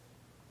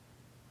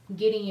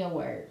 get in your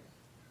word.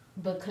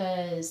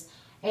 Because,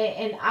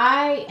 and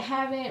I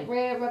haven't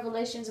read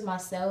Revelations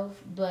myself,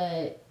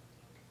 but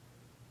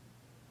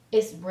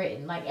it's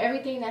written. Like,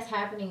 everything that's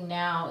happening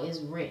now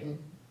is written.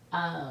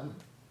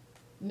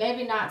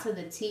 Maybe not to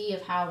the T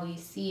of how we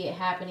see it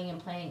happening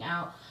and playing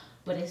out,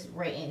 but it's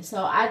written.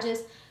 So I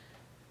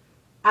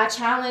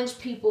challenge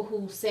people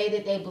who say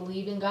that they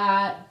believe in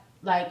God.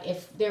 Like,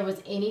 if there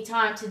was any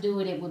time to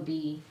do it, it would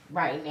be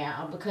right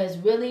now. Because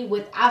really,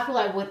 I feel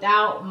like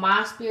without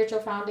my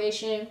spiritual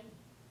foundation,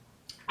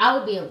 I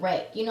would be a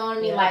wreck. You know what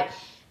I mean? Yeah. Like,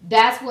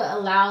 that's what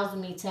allows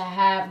me to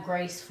have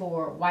grace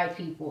for white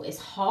people. It's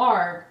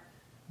hard,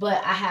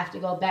 but I have to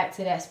go back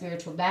to that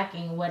spiritual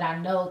backing, what I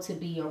know to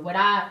be, or what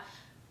I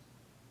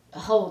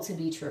hold to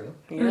be true.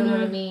 You know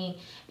what I mean?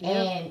 Yep.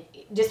 And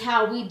just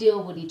how we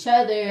deal with each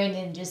other, and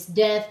then just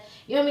death.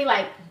 You know what I mean?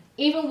 Like,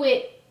 even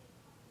with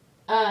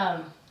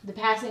the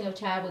passing of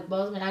Chadwick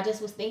Boseman, I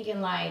just was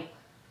thinking, like,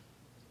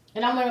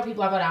 and I'm one of the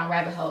people I go down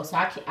rabbit holes, so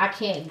I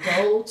can't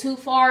go too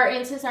far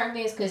into certain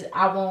things because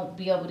I won't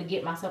be able to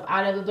get myself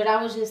out of it. But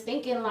I was just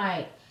thinking,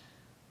 like,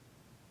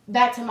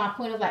 back to my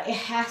point of, like, it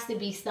has to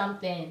be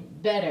something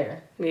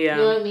better. Yeah.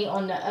 You know what I mean?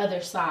 On the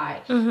other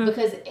side.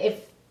 Because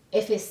if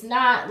it's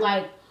not,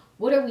 like,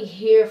 what are we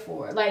here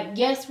for? Like,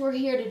 yes, we're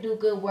here to do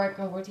good work,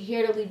 and we're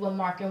here to leave a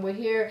mark, and we're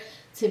here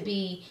to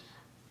be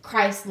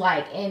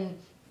Christ-like, and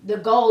the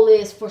goal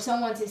is for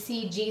someone to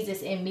see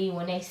Jesus in me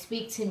when they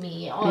speak to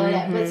me and all of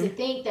that. But to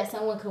think that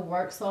someone could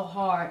work so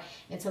hard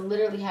and to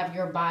literally have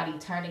your body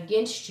turn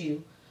against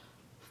you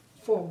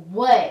for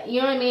what?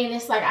 You know what I mean?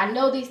 It's like, I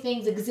know these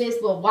things exist,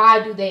 but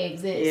why do they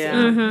exist?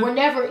 Yeah. We're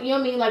never, you know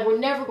what I mean? Like, we're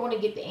never going to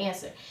get the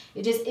answer.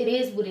 It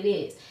is what it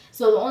is.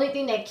 So the only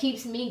thing that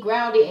keeps me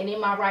grounded and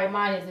in my right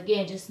mind is,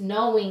 again, just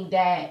knowing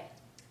that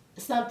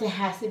something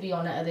has to be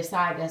on the other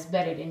side that's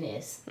better than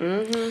this.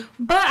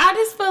 But I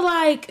just feel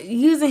like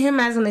using him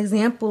as an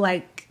example,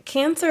 like,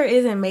 cancer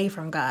isn't made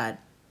from God,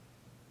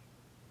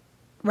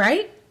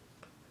 right?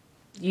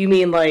 You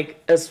mean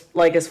as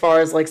far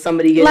as like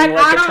somebody getting like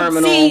I a don't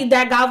terminal? see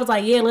that God was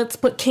like, yeah, let's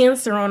put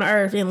cancer on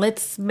earth and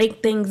let's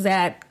make things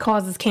that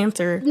causes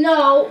cancer.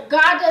 No,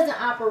 God doesn't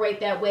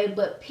operate that way,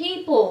 but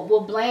people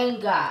will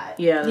blame God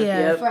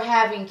for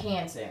having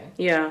cancer.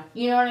 Yeah.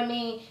 You know what I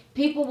mean?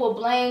 People will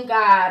blame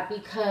God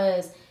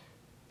because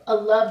a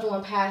loved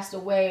one passed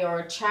away, or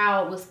a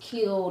child was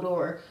killed,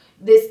 or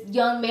this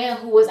young man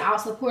who was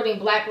out supporting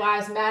Black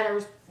Lives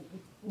Matter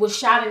was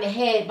shot in the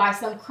head by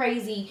some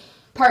crazy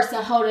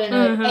person holding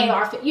an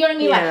AR. You know what I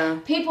mean? Yeah.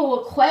 Like, people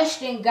will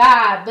question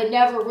God but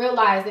never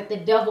realize that the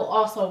devil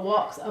also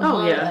walks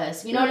among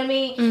us. You know what I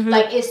mean?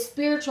 Like, it's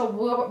spiritual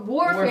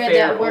warfare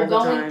that we're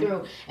going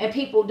through, and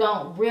people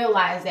don't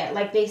realize that.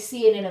 Like, they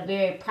see it in a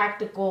very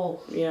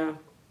practical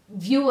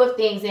view of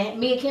things. And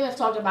me and Kim have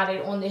talked about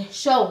it on the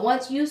show.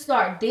 Once you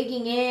start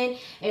digging in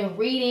and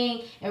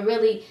reading and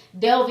really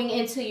delving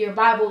into your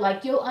Bible,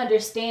 like, you'll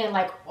understand,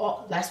 like,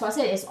 that's why I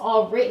said it's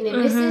all written,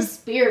 and this is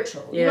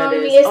spiritual. You know what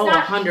I mean? It's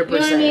not 100%. You know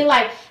what I mean?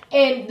 Like,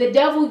 and the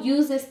devil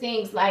uses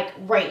things like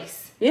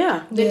race.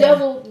 Yeah. The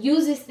devil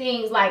uses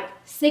things like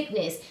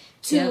sickness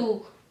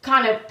to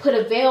kind of put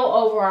a veil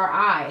over our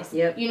eyes.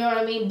 Yep. You know what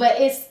I mean? But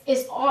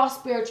it's all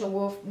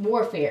spiritual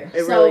warfare.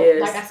 It really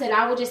is. Like I said,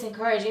 I would just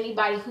encourage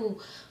anybody who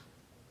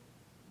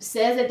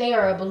says that they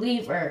are a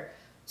believer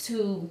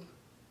to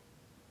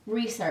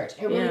research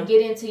and really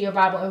get into your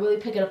Bible and really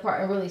pick it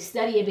apart and really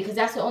study it, because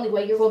that's the only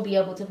way you're going to be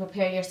able to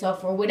prepare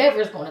yourself for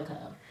whatever's going to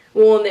come.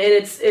 Well, and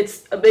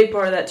it's a big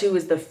part of that too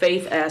is the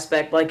faith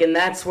aspect. Like, and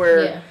that's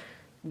where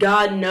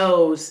God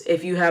knows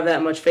if you have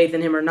that much faith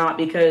in him or not,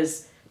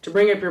 because to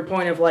bring up your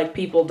point of like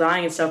people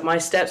dying and stuff, my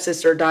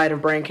stepsister died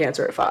of brain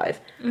cancer at 5.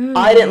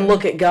 I didn't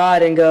look at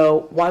God and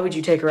go, why would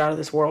you take her out of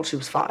this world? She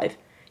was 5.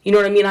 You know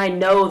what I mean? I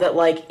know that,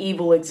 like,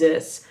 evil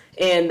exists.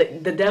 And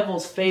the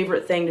devil's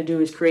favorite thing to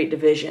do is create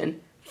division.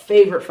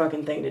 Favorite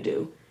fucking thing to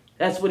do.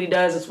 That's what he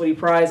does. That's what he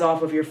pries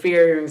off of your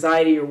fear, your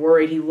anxiety, you're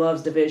worried. He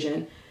loves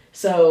division.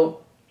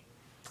 So,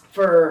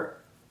 for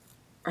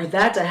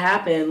that to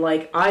happen,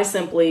 like, I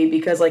simply,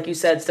 because, like you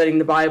said, studying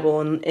the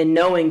Bible and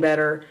knowing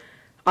better,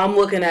 I'm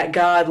looking at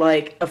God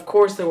like, of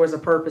course there was a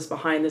purpose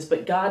behind this,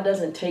 but God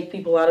doesn't take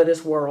people out of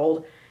this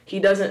world. He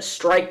doesn't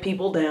strike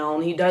people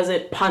down. He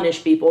doesn't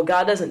punish people.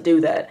 God doesn't do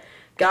that.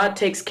 God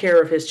takes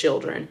care of his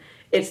children.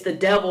 It's the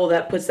devil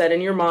that puts that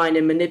in your mind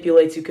and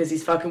manipulates you because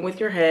he's fucking with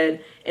your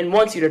head and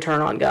wants you to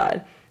turn on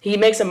God. He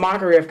makes a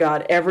mockery of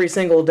God every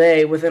single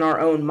day within our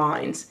own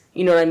minds.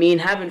 You know what I mean?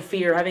 Having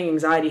fear, having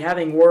anxiety,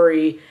 having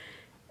worry,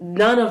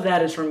 none of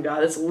that is from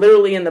God. It's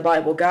literally in the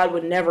Bible. God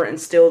would never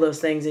instill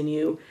those things in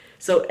you.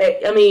 So,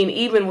 I mean,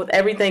 even with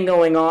everything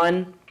going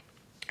on,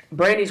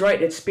 Brandy's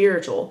right, it's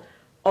spiritual.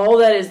 All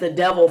that is the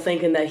devil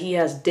thinking that he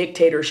has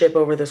dictatorship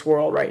over this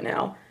world right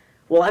now.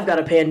 Well, I've got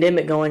a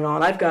pandemic going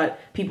on. I've got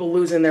people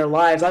losing their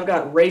lives. I've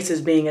got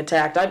races being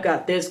attacked. I've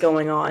got this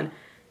going on.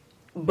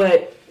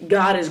 But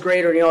God is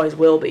greater and he always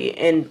will be.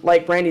 And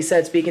like Brandy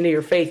said, speaking to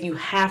your faith, you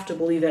have to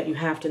believe that. You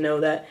have to know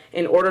that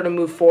in order to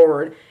move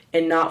forward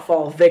and not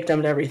fall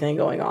victim to everything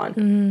going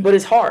on. But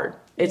it's hard.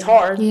 It's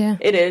hard. Yeah.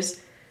 It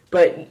is.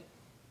 But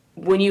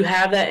when you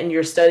have that and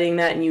you're studying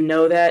that and you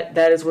know that,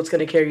 that is what's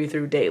going to carry you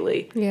through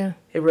daily. Yeah.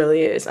 It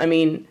really is. I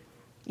mean,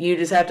 you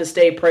just have to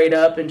stay prayed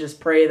up and just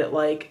pray that,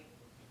 like,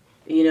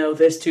 you know,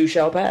 this too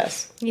shall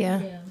pass.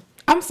 Yeah.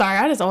 I'm sorry.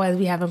 I just always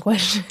be having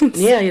questions.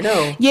 Yeah, you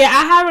know. Yeah,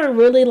 I haven't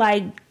really,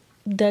 like,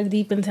 dug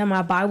deep into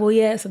my Bible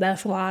yet, so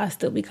that's why I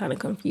still be kind of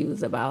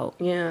confused about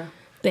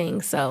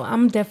things. So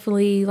I'm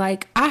definitely,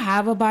 like, I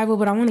have a Bible,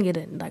 but I want to get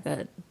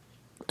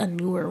a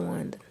newer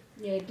one.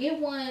 Yeah, get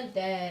one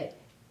that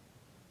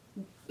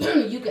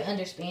you can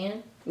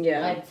understand.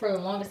 Yeah. Like, for the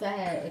longest, I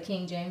had a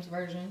King James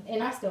version,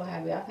 and I still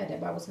have it. I've had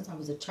that Bible since I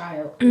was a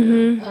child.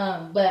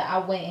 But I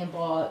went and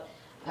bought,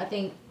 I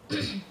think,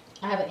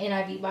 I have an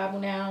NIV Bible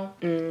now,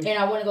 and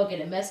I want to go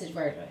get a Message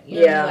version.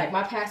 You know what I mean? Like,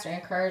 my pastor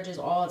encourages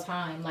all the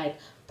time, like,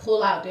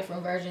 pull out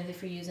different versions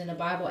if you're using the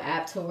Bible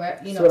app to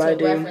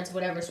reference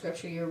whatever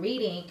scripture you're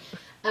reading,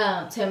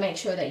 to make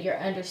sure that you're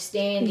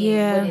understanding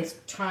what it's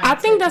trying to I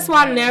think that's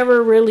why I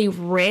never really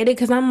read it,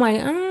 because I'm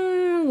like,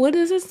 what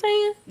is it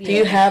saying? Do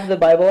you have the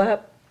Bible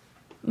app?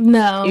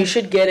 No. You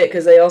should get it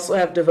because they also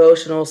have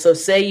devotionals. So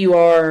say you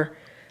are,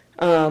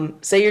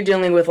 say you're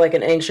dealing with like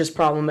an anxious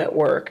problem at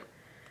work.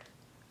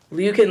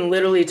 you can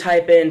literally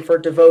type in for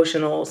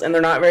devotionals, and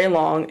they're not very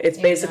long. It's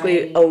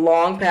basically a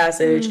long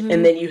passage,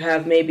 and then you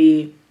have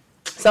maybe,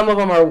 some of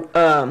them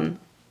are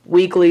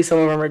weekly, some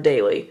of them are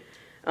daily.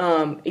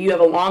 You have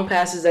a long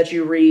passage that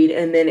you read,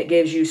 and then it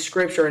gives you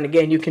scripture, and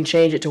again, you can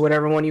change it to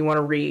whatever one you want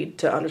to read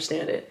to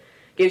understand it.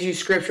 It gives you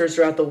scriptures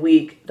throughout the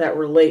week that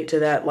relate to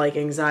that, like,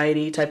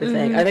 anxiety type of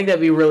thing. I think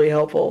that'd be really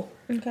helpful.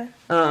 Okay.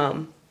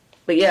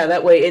 But yeah,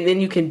 that way, and then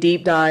you can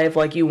deep dive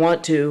like you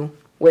want to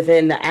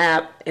within the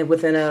app and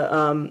within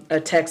a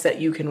text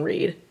that you can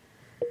read.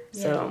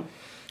 So.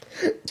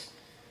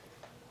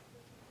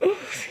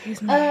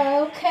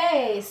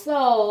 Okay,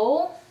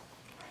 so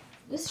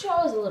this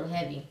show is a little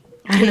heavy.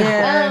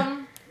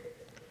 Yeah.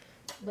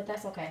 But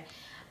that's okay.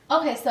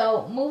 Okay,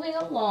 so moving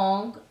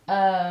along,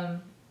 I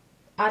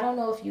don't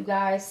know if you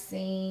guys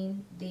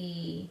seen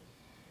the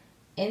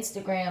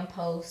Instagram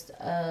post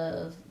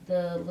of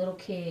the little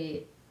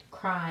kid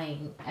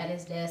crying at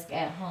his desk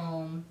at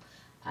home.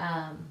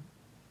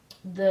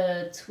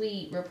 The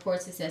tweet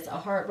reports, it says, a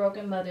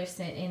heartbroken mother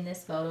sent in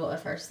this photo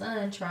of her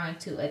son trying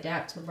to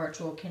adapt to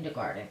virtual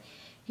kindergarten.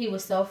 He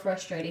was so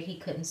frustrated he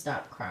couldn't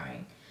stop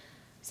crying.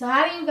 So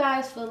how do you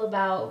guys feel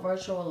about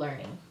virtual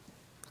learning?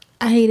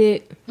 I hate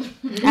it.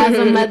 As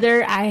a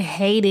mother, I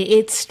hate it.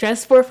 It's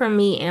stressful for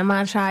me and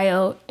my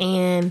child.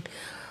 And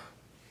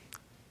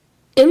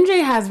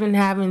MJ has been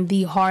having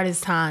the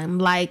hardest time.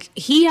 Like,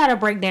 he had a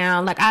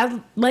breakdown. Like,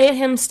 I let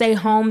him stay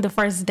home the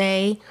first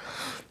day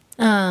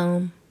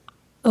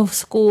of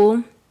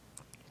school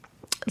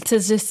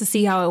just to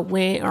see how it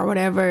went or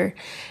whatever.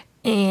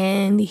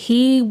 And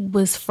he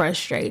was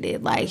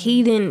frustrated. Like,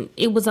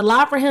 it was a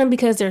lot for him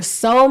because there's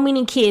so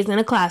many kids in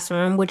a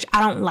classroom, which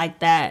I don't like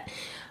that.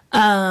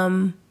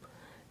 And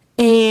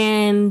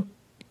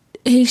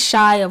he's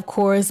shy, of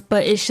course,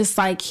 but it's just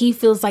like he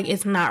feels like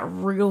it's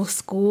not real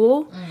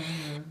school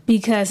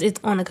because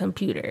it's on a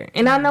computer.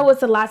 And I know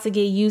it's a lot to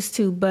get used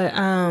to, but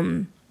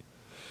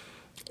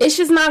it's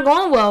just not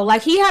going well.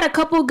 Like, he had a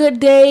couple good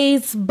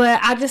days,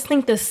 but I just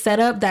think the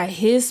setup that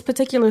his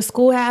particular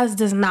school has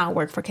does not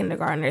work for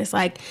kindergartners.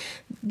 Like,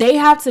 they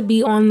have to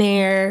be on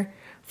there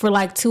for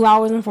like 2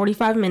 hours and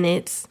 45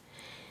 minutes.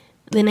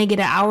 Then they get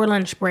an hour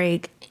lunch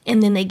break.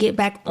 And then they get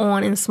back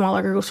on in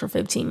smaller groups for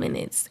 15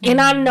 minutes.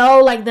 And I know,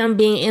 like, them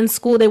being in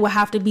school, they will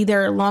have to be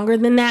there longer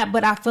than that.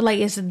 But I feel like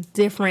it's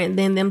different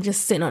than them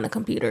just sitting on a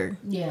computer.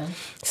 Yeah.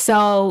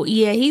 So,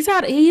 yeah, he's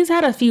had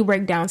a few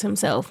breakdowns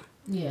himself.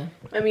 Yeah.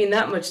 I mean,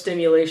 that much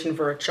stimulation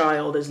for a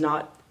child is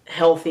not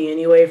healthy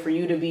anyway. For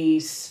you to be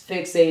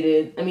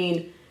fixated. I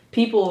mean,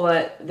 people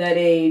at that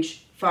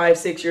age, 5,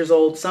 6 years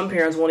old, some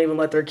parents won't even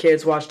let their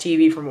kids watch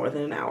TV for more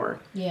than an hour.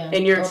 Yeah.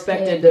 And you're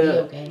expected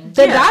to...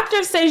 The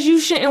doctor says you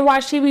shouldn't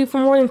watch TV for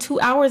more than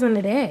 2 hours in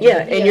a day. Yeah,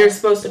 and you're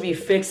supposed to be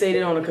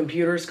fixated on a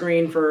computer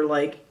screen for,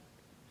 like,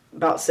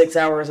 about 6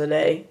 hours a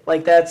day.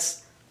 Like,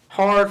 that's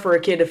hard for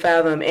a kid to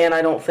fathom, and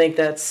I don't think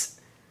that's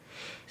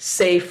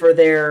safe for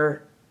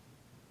their,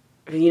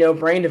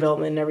 brain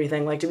development and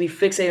everything. Like, to be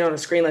fixated on a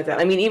screen like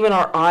that. I mean, even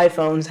our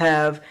iPhones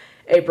have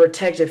a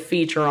protective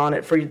feature on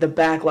it for the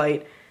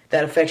backlight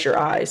that affects your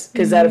eyes,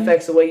 because that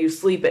affects the way you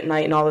sleep at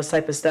night and all this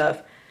type of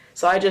stuff.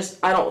 So I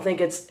don't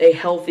think it's a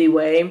healthy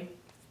way.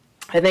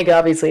 I think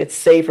obviously it's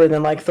safer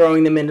than like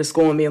throwing them into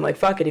school and being like,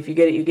 fuck it, if you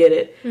get it, you get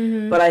it.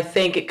 But I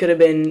think it could have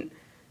been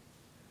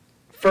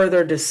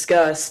further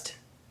discussed,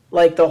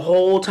 like the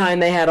whole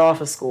time they had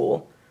off of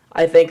school.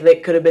 I think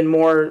that could have been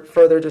more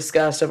further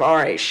discussed of, all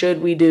right,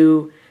 should we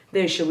do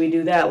this, should we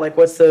do that? Like,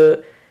 what's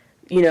the,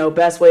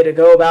 best way to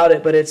go about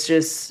it? But it's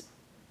just,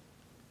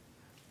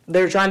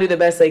 they're trying to do the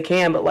best they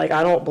can, but like,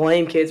 I don't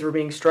blame kids for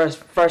being stressed,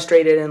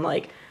 frustrated, and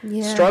like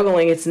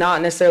struggling. It's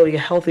not necessarily a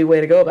healthy way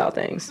to go about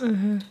things.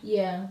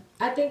 Yeah,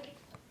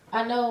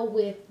 I know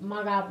with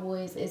my God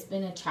boys, it's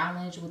been a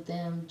challenge with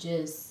them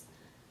just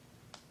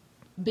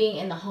being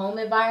in the home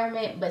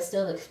environment, but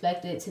still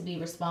expected to be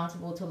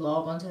responsible to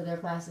log onto their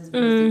classes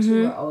because the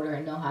two are older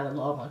and know how to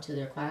log onto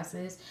their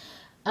classes.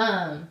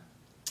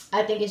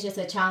 I think it's just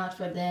a challenge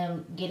for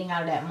them getting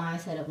out of that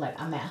mindset of like,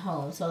 I'm at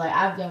home. So like,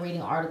 I've been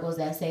reading articles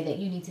that say that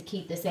you need to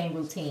keep the same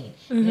routine.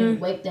 You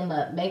wake them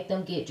up, make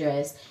them get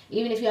dressed.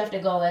 Even if you have to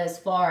go as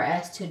far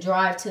as to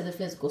drive to the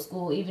physical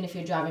school, even if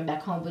you're driving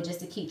back home, but just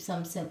to keep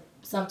some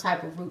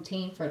type of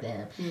routine for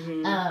them.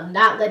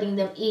 Not letting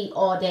them eat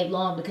all day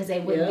long because they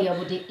wouldn't be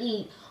able to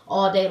eat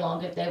all day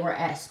long if they were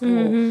at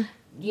school.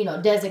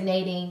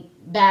 Designating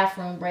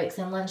bathroom breaks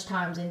and lunch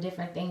times and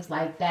different things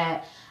like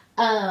that.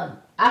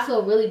 I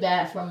feel really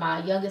bad for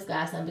my youngest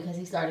godson because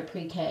he started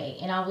pre-K,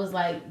 and I was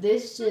like,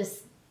 this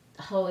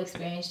whole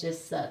experience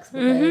just sucks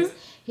because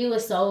he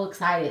was so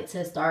excited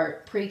to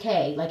start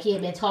pre-K. Like, he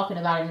had been talking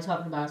about it,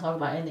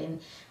 and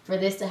then for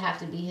this to have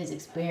to be his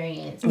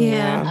experience,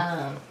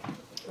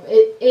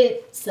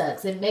 it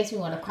sucks. It makes me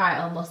want to cry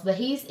almost, but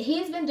he's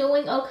been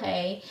doing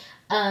okay.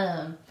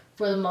 For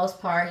the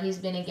most part, he's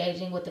been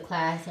engaging with the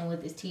class and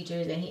with his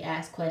teachers, and he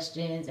asks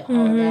questions and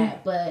all of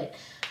that. But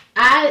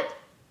I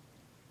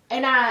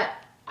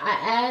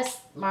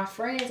ask my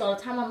friends all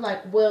the time, I'm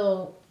like,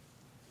 well,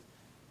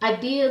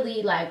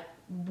 ideally, like,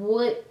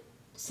 what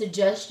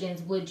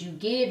suggestions would you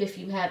give if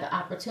you had the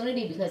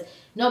opportunity? Because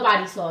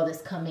nobody saw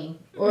this coming,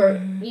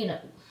 or you know,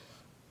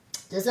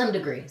 to some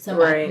degree,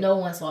 no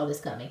one saw this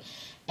coming,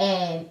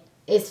 and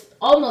it's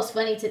almost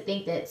funny to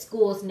think that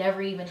schools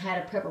never even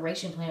had a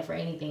preparation plan for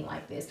anything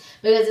like this,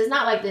 because it's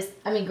not like this.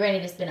 I mean,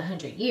 granted, it's been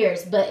 100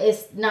 years, but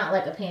it's not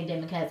like a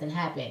pandemic hasn't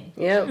happened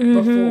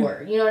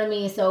before. You know what I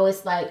mean? So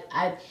it's like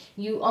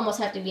you almost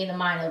have to be in the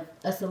mind of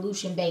a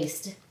solution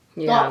based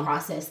thought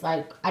process.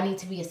 Like, I need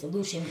to be a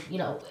solution, you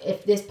know,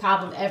 if this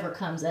problem ever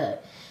comes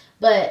up.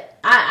 But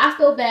I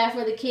feel bad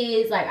for the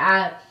kids. Like,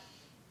 I'm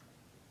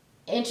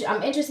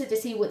interested to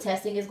see what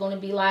testing is going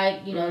to be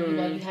like. You know,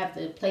 you have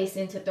to place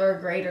into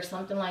 3rd grade or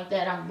something like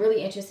that. I'm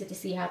really interested to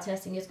see how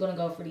testing is going to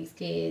go for these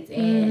kids.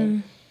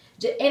 And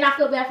I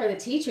feel bad for the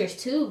teachers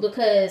too,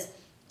 because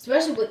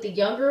especially with the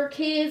younger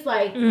kids,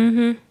 like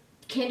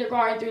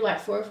kindergarten through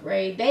like 4th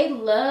grade, they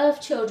love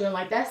children.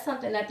 Like, that's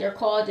something that they're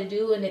called to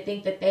do, and to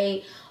think that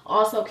they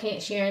also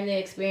can't share in the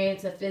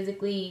experience of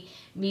physically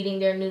meeting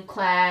their new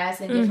class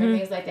and different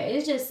things like that.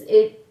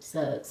 It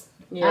sucks.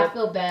 I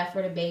feel bad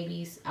for the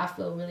babies. I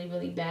feel really,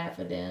 really bad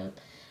for them.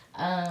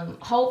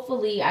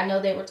 Hopefully, I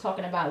know they were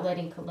talking about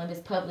letting Columbus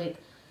Public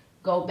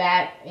go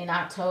back in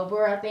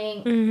October, I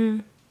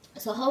think.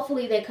 So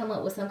hopefully they come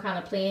up with some kind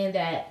of plan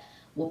that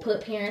will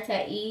put parents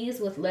at ease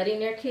with letting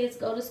their kids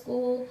go to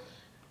school.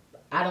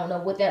 I don't know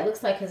what that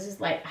looks like, because it's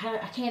like,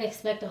 I can't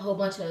expect a whole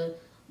bunch of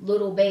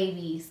little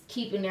babies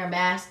keeping their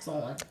masks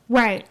on.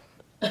 Right.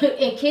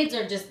 And kids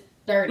are just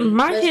 30.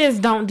 My kids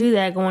don't do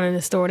that going in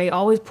the store. They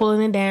always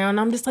pulling it down.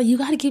 I'm just like, you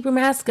got to keep your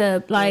mask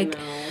up. Like,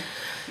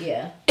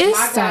 yeah. It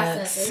my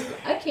sucks. Says,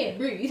 I can't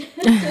breathe.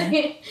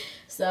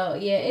 So,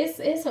 yeah,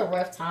 it's a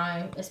rough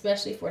time,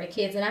 especially for the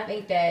kids. And I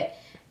think that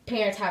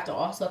parents have to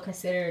also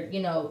consider,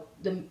 you know,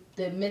 the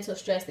mental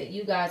stress that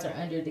you guys are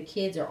under. The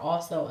kids are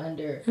also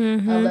under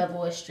a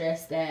level of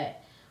stress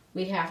that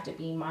we have to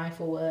be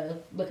mindful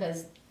of,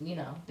 because, you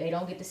know, they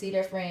don't get to see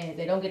their friends.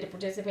 They don't get to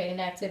participate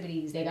in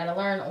activities. They got to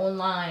learn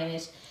online.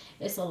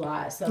 It's a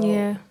lot. So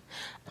yeah,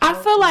 I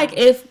feel like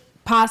if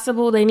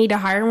possible, they need to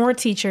hire more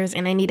teachers,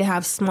 and they need to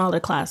have smaller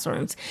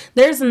classrooms.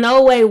 There's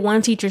no way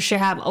one teacher should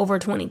have over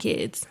 20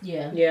 kids.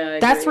 Yeah,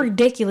 that's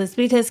ridiculous,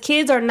 because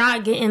kids are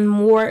not getting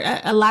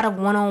a lot of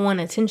one-on-one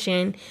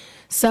attention.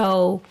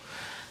 So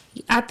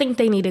I think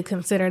they need to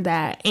consider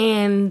that,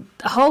 and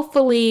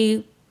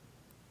hopefully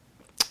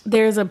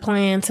there's a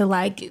plan to,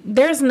 like,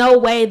 there's no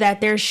way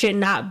that there should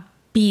not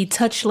be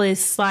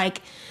touchless,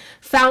 like,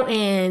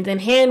 fountains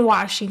and hand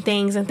washing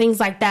things and things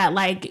like that.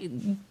 Like,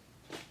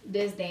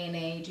 this day and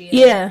age,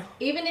 yeah.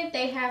 Even if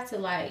they have to,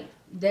 like,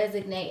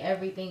 designate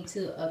everything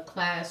to a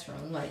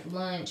classroom, like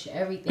lunch,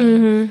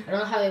 everything. I don't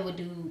know how they would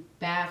do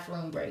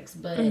bathroom breaks,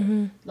 but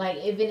like,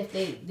 even if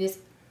this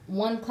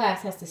one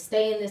class has to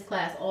stay in this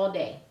class all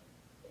day,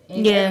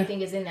 and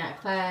everything is in that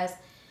class.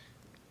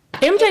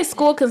 MJ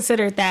school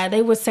considered that.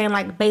 They were saying,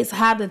 like,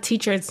 have the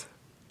teachers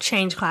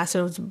change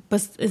classrooms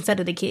but instead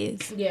of the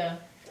kids. Yeah.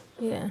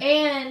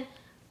 And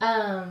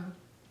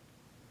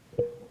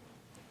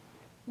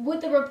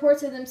with the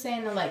reports of them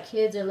saying that, like,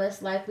 kids are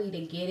less likely to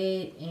get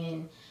it,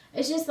 and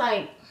it's just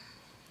like,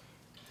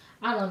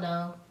 I don't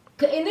know.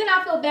 And then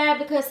I feel bad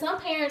because some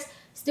parents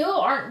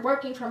still aren't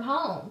working from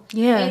home.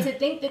 Yeah. And to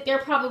think that they're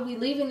probably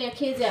leaving their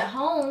kids at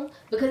home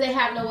because they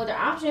have no other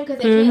option, because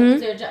they can't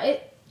lose their job.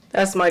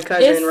 That's my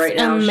cousin right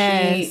now.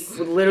 She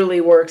literally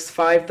works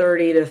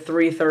 5:30 to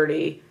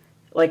 3:30,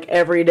 like,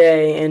 every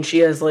day, and she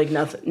has, like,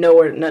 nothing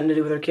to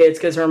do with her kids,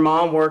 because her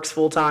mom works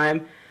full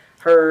time,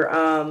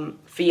 her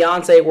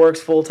fiance works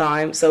full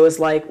time. So it's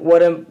like, what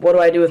do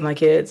I do with my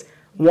kids?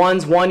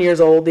 One's 1 year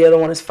old, the other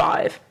one is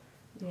 5.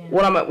 Yeah.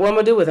 What am I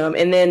gonna do with them?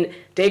 And then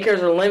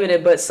daycares are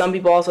limited, but some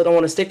people also don't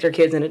want to stick their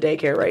kids in a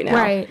daycare right now.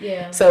 Right.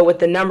 Yeah. So with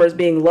the numbers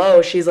being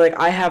low, she's like,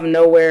 I have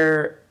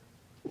nowhere,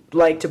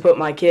 like, to put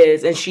my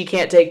kids, and she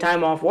can't take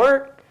time off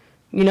work,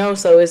 you know.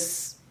 So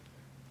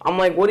I'm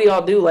like, what do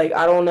y'all do? Like,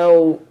 I don't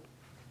know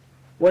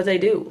what they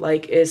do.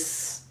 Like,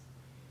 it's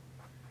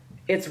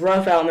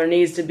rough out, and there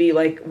needs to be,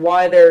 like,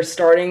 why they're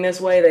starting this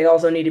way, they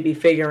also need to be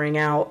figuring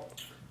out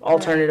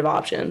alternative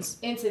options.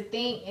 And to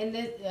think, and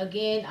this,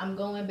 again, I'm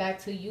going back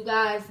to, you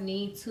guys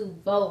need to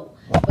vote,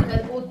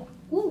 because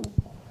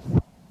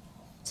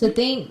to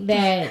think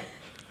that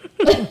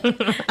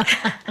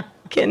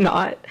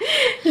Cannot.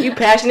 You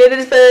passionate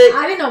as fuck.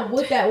 I didn't know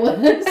what that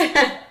was.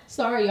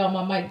 Sorry, y'all,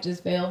 my mic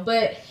just fell.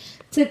 But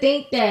to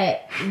think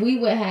that we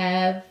would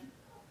have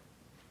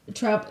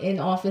Trump in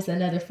office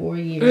another 4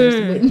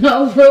 years with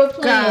no real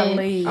plan.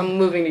 Golly. I'm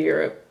moving to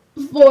Europe.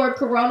 For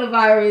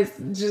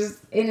coronavirus, just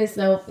in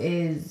itself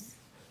is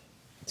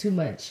too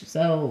much.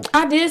 So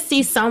I did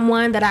see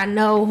someone that I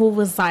know who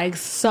was, like,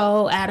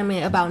 so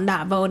adamant about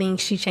not voting.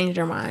 She changed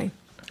her mind.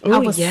 Ooh, I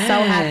was so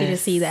happy to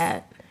see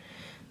that.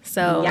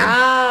 So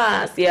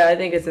yes, yeah, I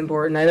think it's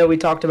important. I know we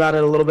talked about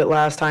it a little bit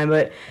last time,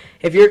 but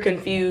if you're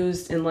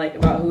confused and, like,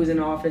 about who's in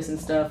office and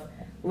stuff,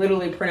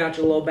 literally print out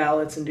your little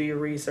ballots and do your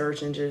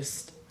research and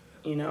just,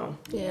 you know.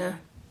 Yeah.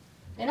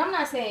 And I'm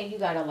not saying you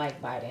gotta like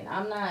Biden.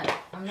 I'm not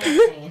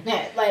saying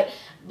that. Like,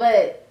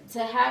 But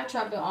to have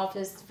Trump in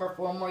office for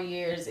 4 more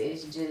years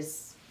is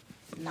just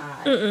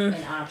not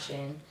an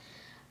option.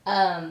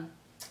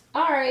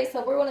 All right,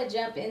 so we're going to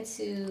jump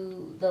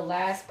into the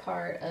last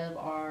part of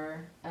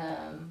our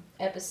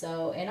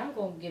episode, and I'm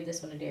going to give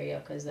this one to Dario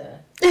because,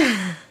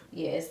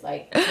 yeah, it's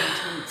like 10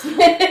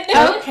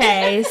 tweets.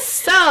 Okay,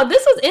 so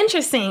this was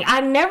interesting.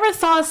 I never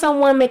saw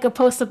someone make a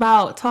post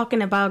about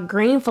talking about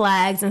green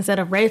flags instead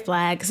of red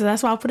flags, so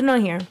that's why I put it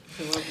on here.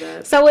 I love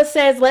that. So it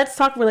says, let's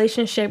talk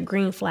relationship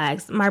green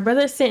flags. My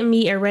brother sent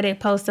me a Reddit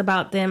post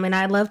about them, and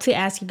I'd love to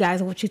ask you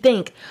guys what you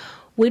think.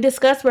 We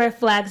discuss red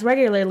flags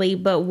regularly,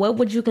 but what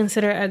would you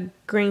consider a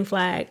green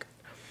flag?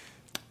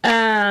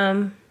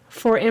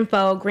 For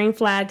info, green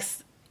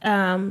flags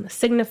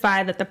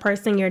signify that the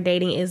person you're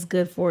dating is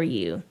good for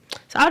you.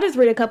 So I'll just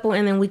read a couple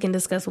and then we can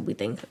discuss what we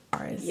think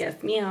ours.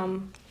 Yes,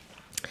 ma'am.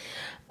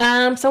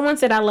 Someone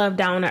said I love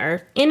down to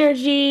earth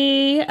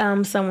energy.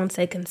 Someone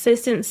said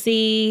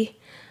consistency.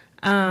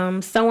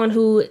 Someone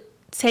who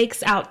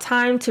takes out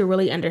time to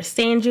really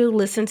understand you,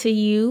 listen to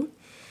you.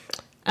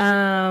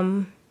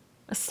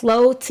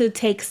 Slow to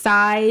take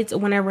sides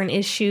whenever an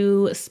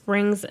issue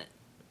springs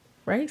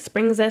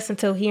us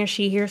until he or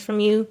she hears from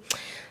you.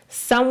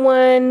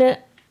 Someone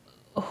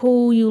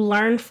who you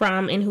learn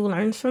from and who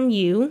learns from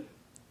you.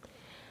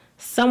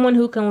 Someone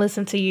who can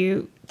listen to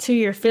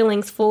your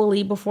feelings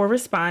fully before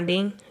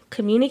responding.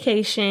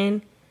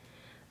 Communication.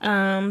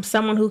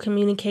 Someone who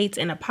communicates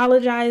and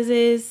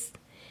apologizes.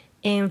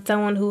 And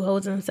someone who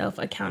holds himself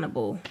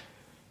accountable.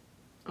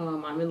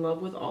 I'm in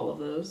love with all of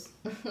those.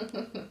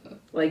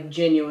 Like,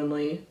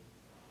 genuinely.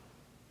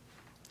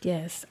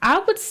 Yes. I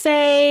would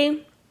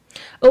say,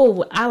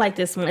 oh, I like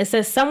this one. It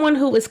says someone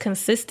who is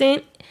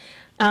consistent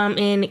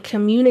and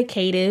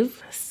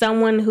communicative.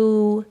 Someone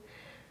who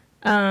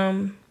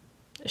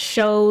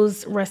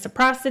shows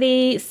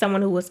reciprocity.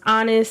 Someone who is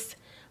honest,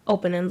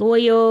 open, and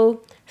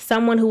loyal.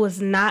 Someone who is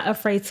not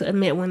afraid to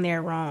admit when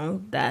they're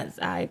wrong.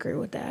 I agree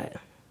with that.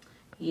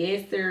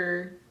 Yes,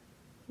 sir.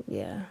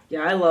 Yeah.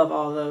 Yeah, I love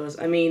all those.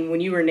 I mean,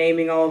 when you were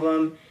naming all of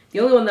them, the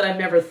only one that I've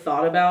never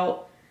thought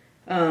about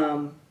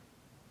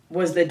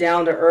was the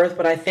down to earth,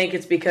 but I think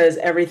it's because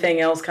everything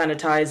else kind of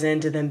ties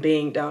into them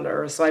being down to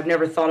earth. So I've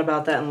never thought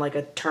about that in like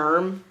a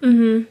term.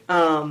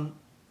 Mm-hmm.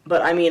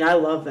 But I mean, I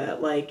love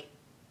that. Like,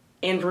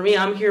 and for me,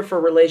 I'm here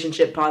for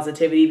relationship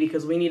positivity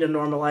because we need to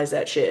normalize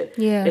that shit.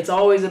 Yeah. It's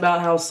always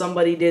about how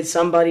somebody did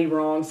somebody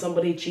wrong,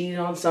 somebody cheated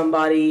on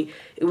somebody,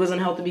 it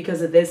wasn't healthy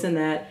because of this and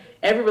that.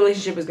 Every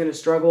relationship is going to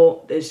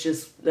struggle. It's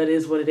just, that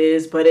is what it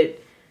is. But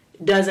it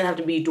doesn't have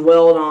to be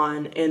dwelled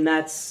on, and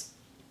that's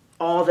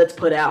all that's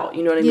put out.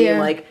 You know what I mean?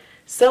 Like,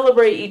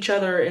 celebrate each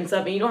other and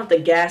stuff. And you don't have to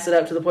gas it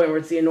up to the point where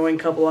it's the annoying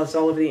couple that's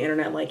all over the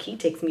internet. Like, he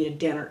takes me to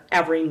dinner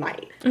every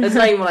night. That's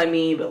not even what I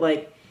mean. But,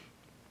 like,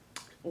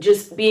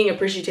 just being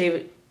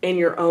appreciative in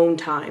your own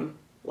time.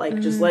 Like,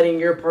 just letting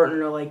your partner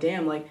know, like,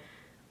 damn, like,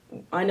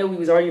 I know we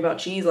was arguing about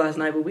cheese last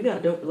night, but we got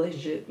a dope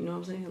relationship. You know what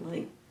I'm saying?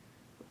 Like,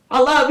 I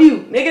love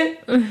you,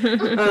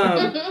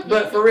 nigga.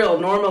 But for real,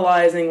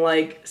 normalizing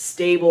like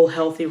stable,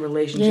 healthy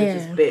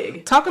relationships is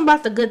big. Talking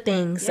about the good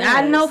things. Yes.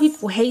 I know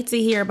people hate to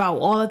hear about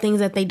all the things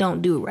that they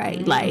don't do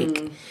right.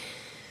 Like,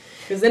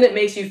 because then it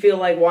makes you feel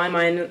like, why am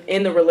I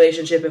in the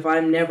relationship if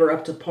I'm never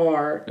up to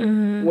par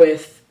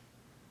with?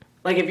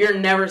 Like, if you're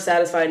never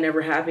satisfied,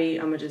 never happy,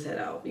 I'm gonna just head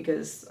out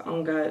because I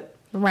don't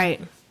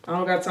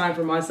got time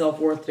for my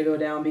self-worth to go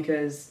down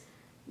because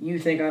you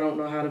think I don't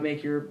know how to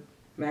make your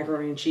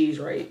macaroni and cheese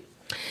right.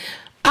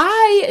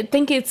 I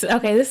think it's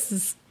okay. This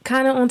is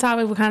kind of on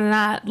topic, but kind of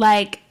not.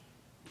 Like,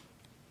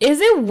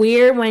 is it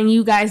weird when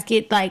you guys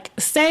get, like,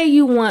 say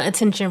you want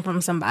attention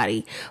from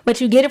somebody,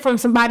 but you get it from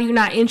somebody you're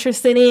not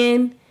interested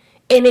in,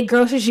 and it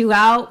grosses you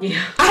out?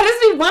 Yeah. I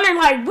just be wondering,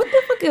 like, what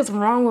the fuck is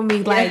wrong with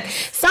me? Like,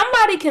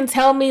 somebody can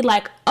tell me,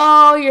 like,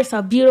 oh, you're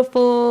so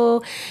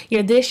beautiful,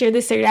 you're this, or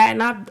that,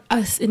 and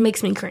it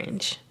makes me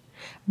cringe.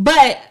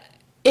 But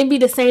it'd be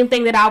the same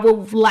thing that I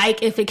would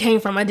like if it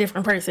came from a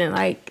different person.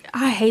 Like,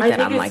 I hate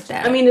that I'm like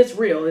that. I mean, it's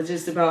real. It's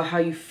just about how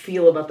you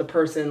feel about the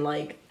person,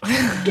 like,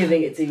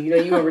 giving it to you. You know,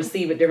 you want to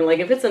receive it different. Like,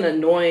 if it's an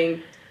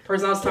annoying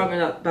person, I was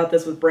talking about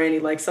this with Brandy,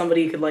 like,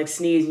 somebody could, like,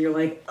 sneeze, and you're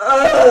like,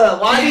 ugh,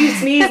 why do you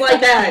sneeze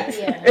like that?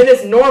 And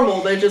it's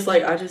normal. They're just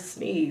like, I just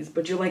sneeze.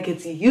 But you're like,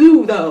 it's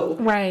you, though.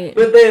 Right.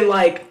 But then,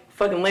 like,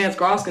 fucking Lance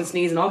Gross can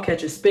sneeze, and I'll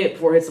catch his spit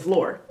before it hits the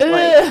floor. Like,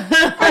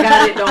 I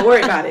got it. Don't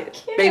worry about it.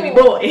 Cute. Baby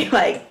boy.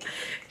 Like,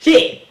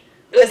 shit,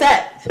 what's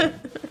that?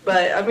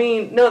 But, I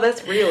mean, no,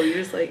 that's real. You're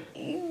just like,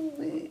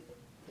 ew.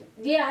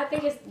 Yeah, I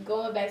think it's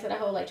going back to the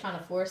whole, like, trying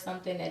to force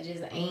something that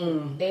just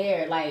ain't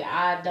there. Like,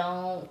 I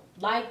don't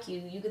like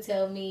you. You could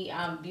tell me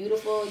I'm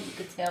beautiful. You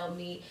could tell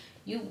me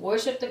you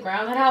worship the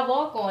ground that I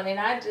walk on, and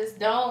I just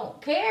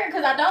don't care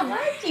because I don't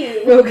like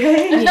you.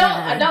 Okay.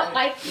 I don't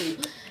like you.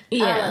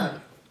 Yeah.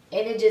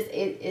 And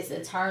it's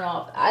a turn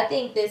off. I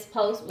think this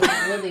post was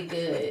really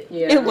good.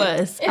 It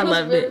was. I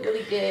loved really, it.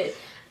 really good.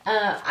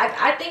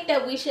 I think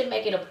that we should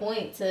make it a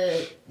point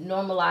to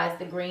normalize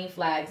the green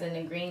flags and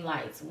the green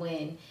lights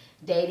when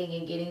dating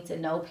and getting to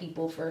know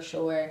people for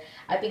sure.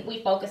 I think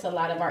we focus a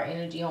lot of our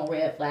energy on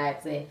red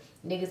flags and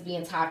niggas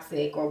being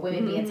toxic or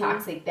women being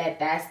toxic.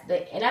 That's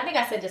the, and I think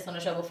I said this on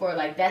the show before,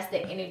 like that's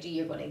the energy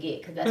you're going to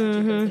get because that's what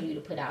you continue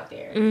to put out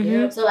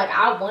there. So like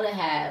I want to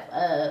have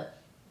a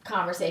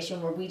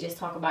conversation where we just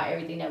talk about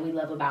everything that we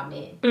love about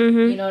men.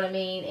 You know what I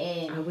mean?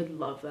 And I would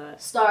love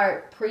that.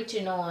 Start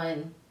preaching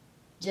on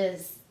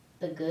just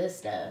the good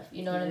stuff.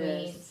 You know what I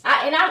mean?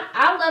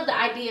 I love the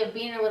idea of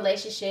being in a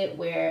relationship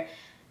where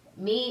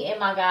me and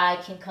my guy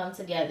can come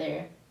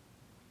together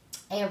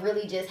and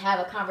really just have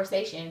a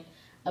conversation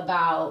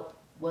about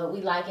what we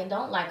like and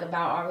don't like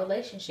about our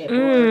relationship.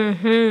 Or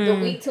the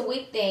week to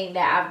week thing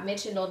that I've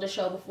mentioned on the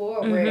show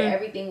before where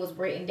everything was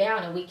written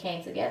down and we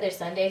came together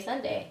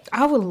Sunday.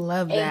 I would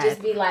love that. And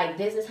just be like,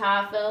 this is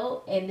how I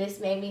felt and this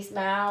made me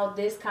smile.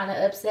 This kind of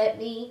upset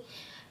me.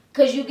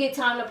 Because you get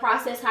time to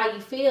process how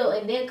you feel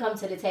and then come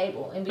to the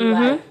table and be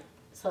like,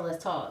 so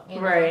let's talk. You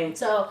know? Right.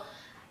 So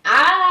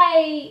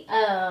I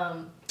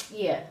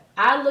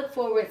look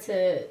forward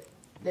to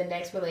the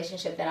next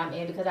relationship that I'm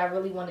in because I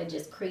really want to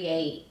just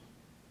create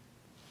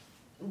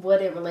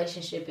what a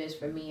relationship is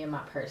for me and my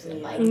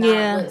person. Like,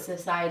 not what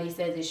society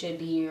says it should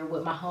be or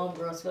what my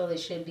homegirls feel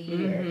it should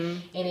be or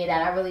any of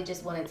that. I really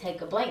just want to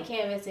take a blank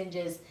canvas and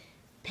just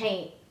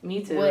paint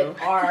Me too.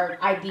 what our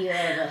idea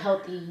of a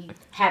healthy,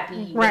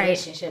 happy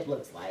relationship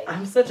looks like.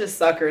 I'm such a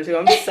sucker too.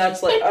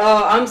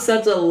 I'm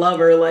such a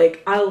lover.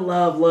 Like I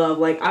love.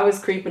 Like I was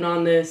creeping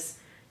on this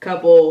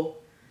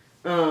couple.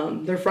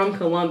 They're from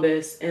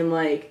Columbus and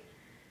like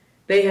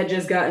they had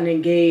just gotten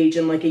engaged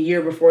and like a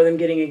year before them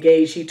getting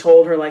engaged, she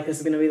told her like this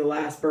is gonna be the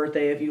last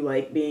birthday of you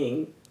like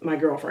being my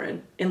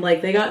girlfriend. And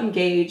like they got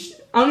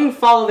engaged. I don't even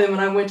follow them and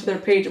I went to their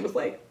page and was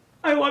like,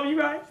 I love you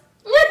guys.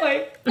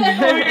 Like, I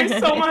love you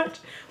so much.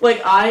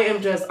 Like,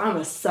 I'm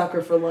a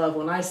sucker for love.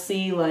 When I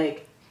see,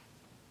 like,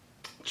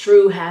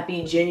 true,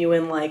 happy,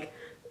 genuine, like,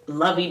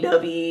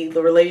 lovey-dovey,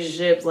 the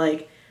relationships,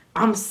 like,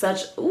 I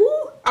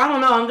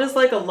don't know, I'm just,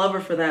 like, a lover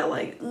for that.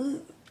 Like,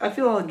 I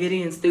feel all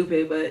giddy and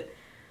stupid, but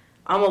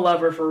I'm a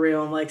lover for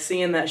real. And, like,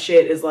 seeing that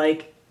shit is,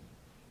 like,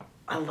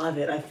 I love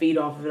it. I feed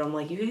off of it. I'm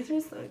like, you guys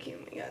are so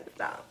cute. You gotta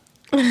stop.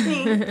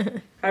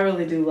 I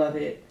really do love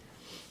it.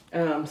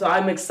 So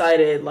I'm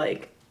excited,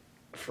 like,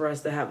 for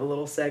us to have a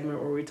little segment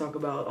where we talk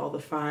about all the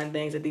fine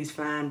things that these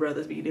fine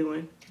brothers be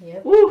doing.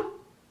 Yep. Woo!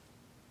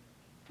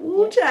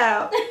 Woo,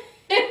 child.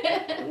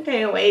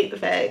 Can't wait, the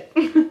fact.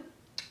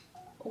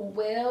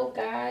 Well,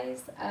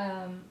 guys,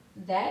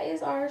 that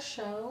is our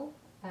show.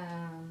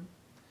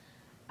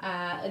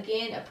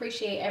 Again,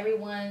 appreciate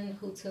everyone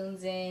who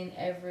tunes in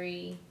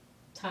every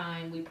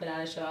time we put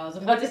out a show. I was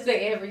about to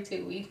say every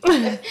 2 weeks.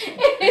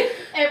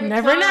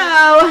 Never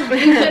know.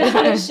 We put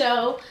out a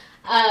show.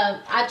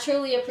 I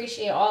truly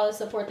appreciate all the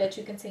support that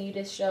you continue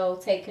to show.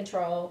 Take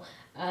control.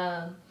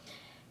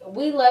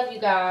 We love you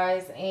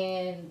guys,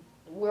 and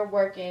we're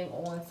working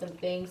on some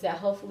things that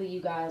hopefully you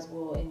guys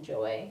will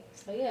enjoy.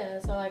 So yeah,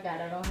 that's all I got.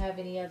 I don't have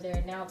any other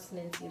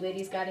announcements. You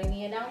ladies got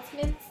any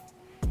announcements?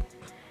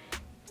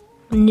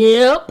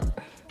 Nope.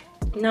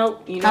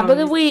 Have a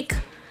good week.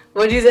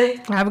 What'd you say?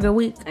 Have a good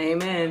week.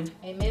 Amen.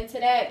 Amen to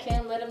that.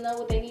 Kim, let them know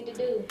what they need to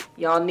do.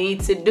 Y'all need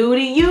to do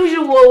the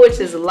usual, which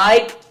is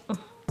like,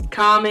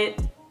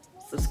 comment,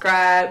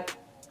 subscribe,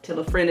 tell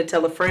a friend to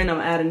tell a friend. I'm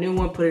gonna add a new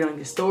one, put it on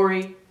your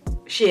story.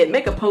 Shit,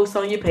 make a post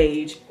on your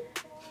page.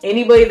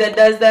 Anybody that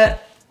does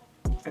that,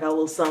 I got a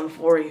little something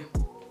for you.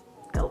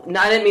 No,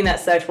 I didn't mean that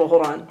sexual.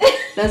 Hold on.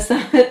 That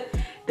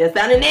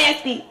sounded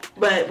nasty.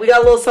 But we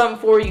got a little something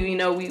for you. You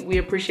know, we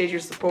appreciate your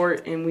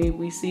support, and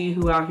we see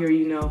who out here,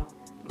 you know,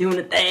 doing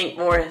the thing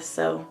for us.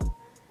 So,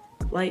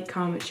 like,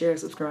 comment, share,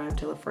 subscribe,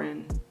 tell a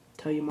friend,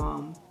 tell your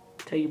mom,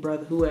 tell your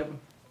brother, whoever.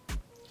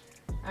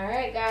 All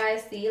right,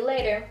 guys. See you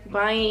later.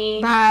 Bye.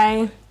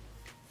 Bye.